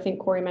the app. I think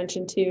Cory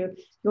mentioned too,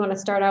 you want to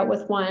start out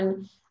with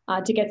one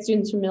to get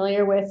students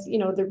familiar with,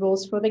 the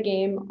rules for the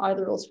game are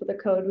the rules for the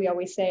code, we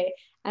always say,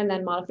 and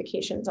then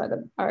modifications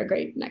are a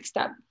great next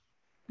step.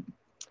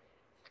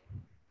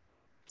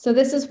 So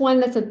this is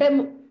one that's a bit,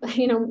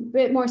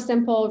 bit more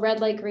simple. Red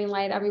light, green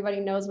light, everybody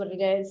knows what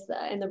it is.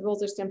 And the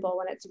rules are simple.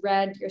 When it's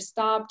red, you're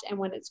stopped. And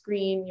when it's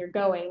green, you're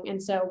going.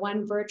 And so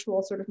one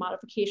virtual sort of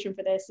modification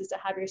for this is to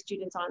have your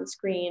students on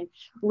screen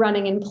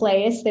running in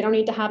place. They don't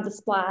need to have the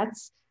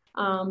splats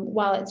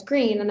while it's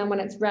green. And then when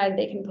it's red,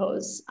 they can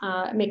pose,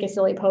 make a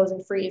silly pose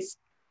and freeze.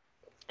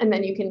 And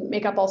then you can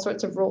make up all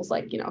sorts of rules,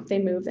 like, if they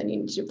move, then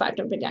you need to do 5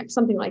 jumping jacks,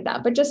 something like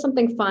that. But just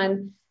something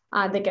fun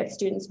that gets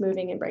students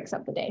moving and breaks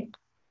up the day.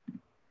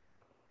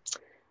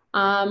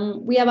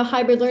 We have a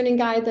hybrid learning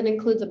guide that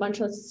includes a bunch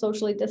of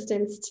socially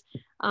distanced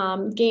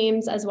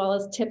games, as well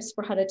as tips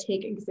for how to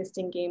take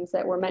existing games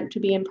that were meant to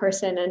be in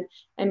person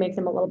and make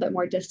them a little bit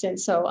more distant.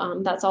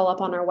 So that's all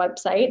up on our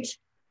website,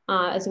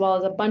 as well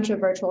as a bunch of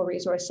virtual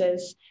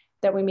resources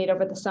that we made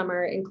over the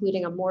summer,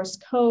 including a Morse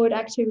code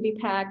activity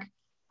pack,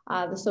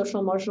 the social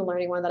emotional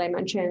learning one that I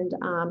mentioned,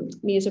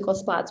 musical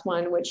splats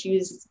one, which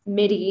uses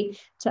MIDI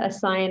to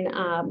assign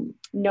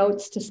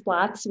notes to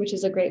splats, which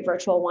is a great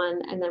virtual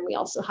one. And then we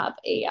also have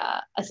a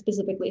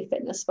specifically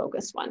fitness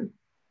focused one.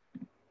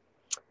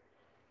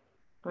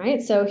 All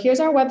right, so here's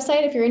our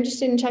website. If you're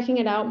interested in checking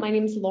it out, my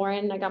name is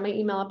Lauren. I got my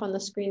email up on the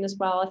screen as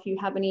well. If you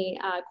have any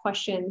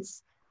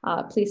questions,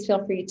 please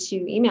feel free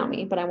to email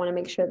me, but I want to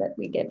make sure that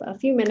we give a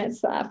few minutes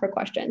for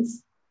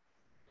questions.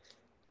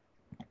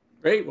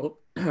 Great. Well,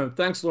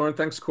 thanks, Lauren.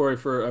 Thanks, Cory,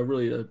 for a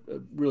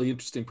really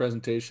interesting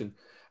presentation.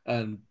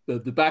 And the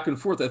back and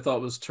forth I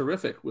thought was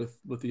terrific with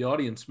the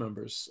audience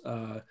members.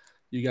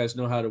 You guys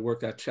know how to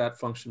work that chat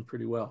function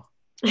pretty well.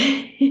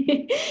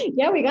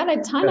 Yeah, we got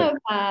a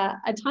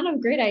ton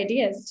of great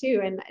ideas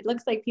too, and it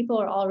looks like people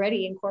are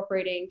already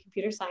incorporating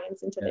computer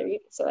science into their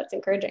use, so that's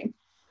encouraging.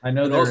 I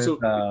know there is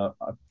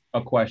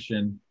a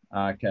question,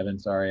 Kevin,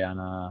 sorry,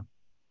 on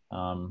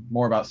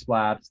more about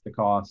splats, the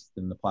cost,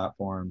 and the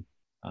platform.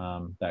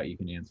 That you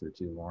can answer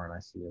to, Lauren, I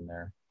see in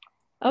there.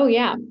 Oh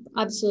yeah,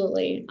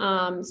 absolutely.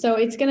 So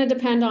it's going to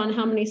depend on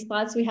how many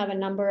splats. We have a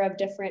number of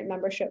different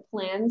membership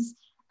plans,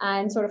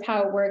 and sort of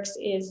how it works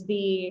is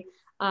the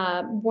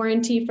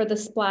warranty for the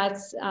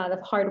splats,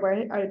 the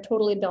hardware are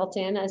totally built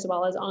in, as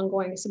well as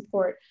ongoing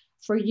support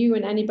for you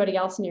and anybody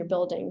else in your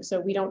building. So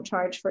we don't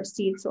charge for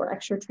seats or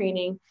extra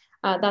training.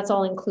 That's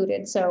all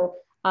included. So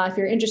if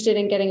you're interested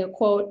in getting a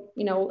quote,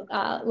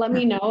 let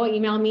me know,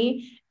 email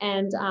me,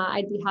 and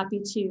I'd be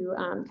happy to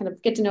kind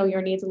of get to know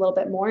your needs a little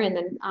bit more and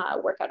then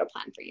work out a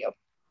plan for you.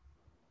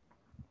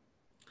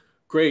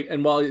 Great.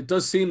 And while it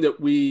does seem that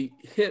we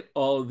hit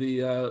all of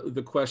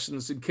the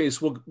questions, in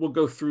case we'll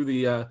go through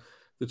the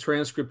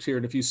transcript here.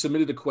 And if you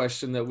submitted a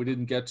question that we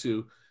didn't get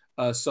to,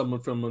 someone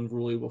from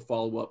Unruly will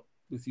follow up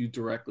with you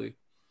directly.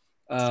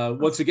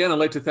 Once again, I'd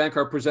like to thank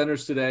our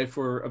presenters today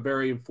for a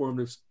very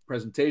informative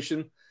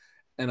presentation.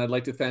 And I'd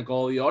like to thank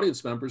all the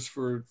audience members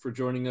for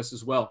joining us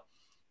as well.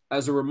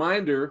 As a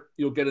reminder,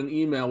 you'll get an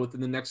email within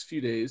the next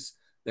few days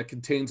that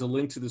contains a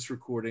link to this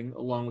recording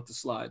along with the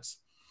slides.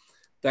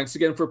 Thanks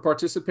again for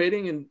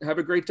participating and have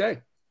a great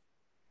day.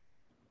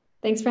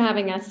 Thanks for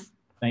having us.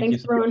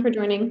 Thanks everyone for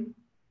joining.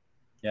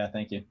 Yeah,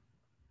 thank you.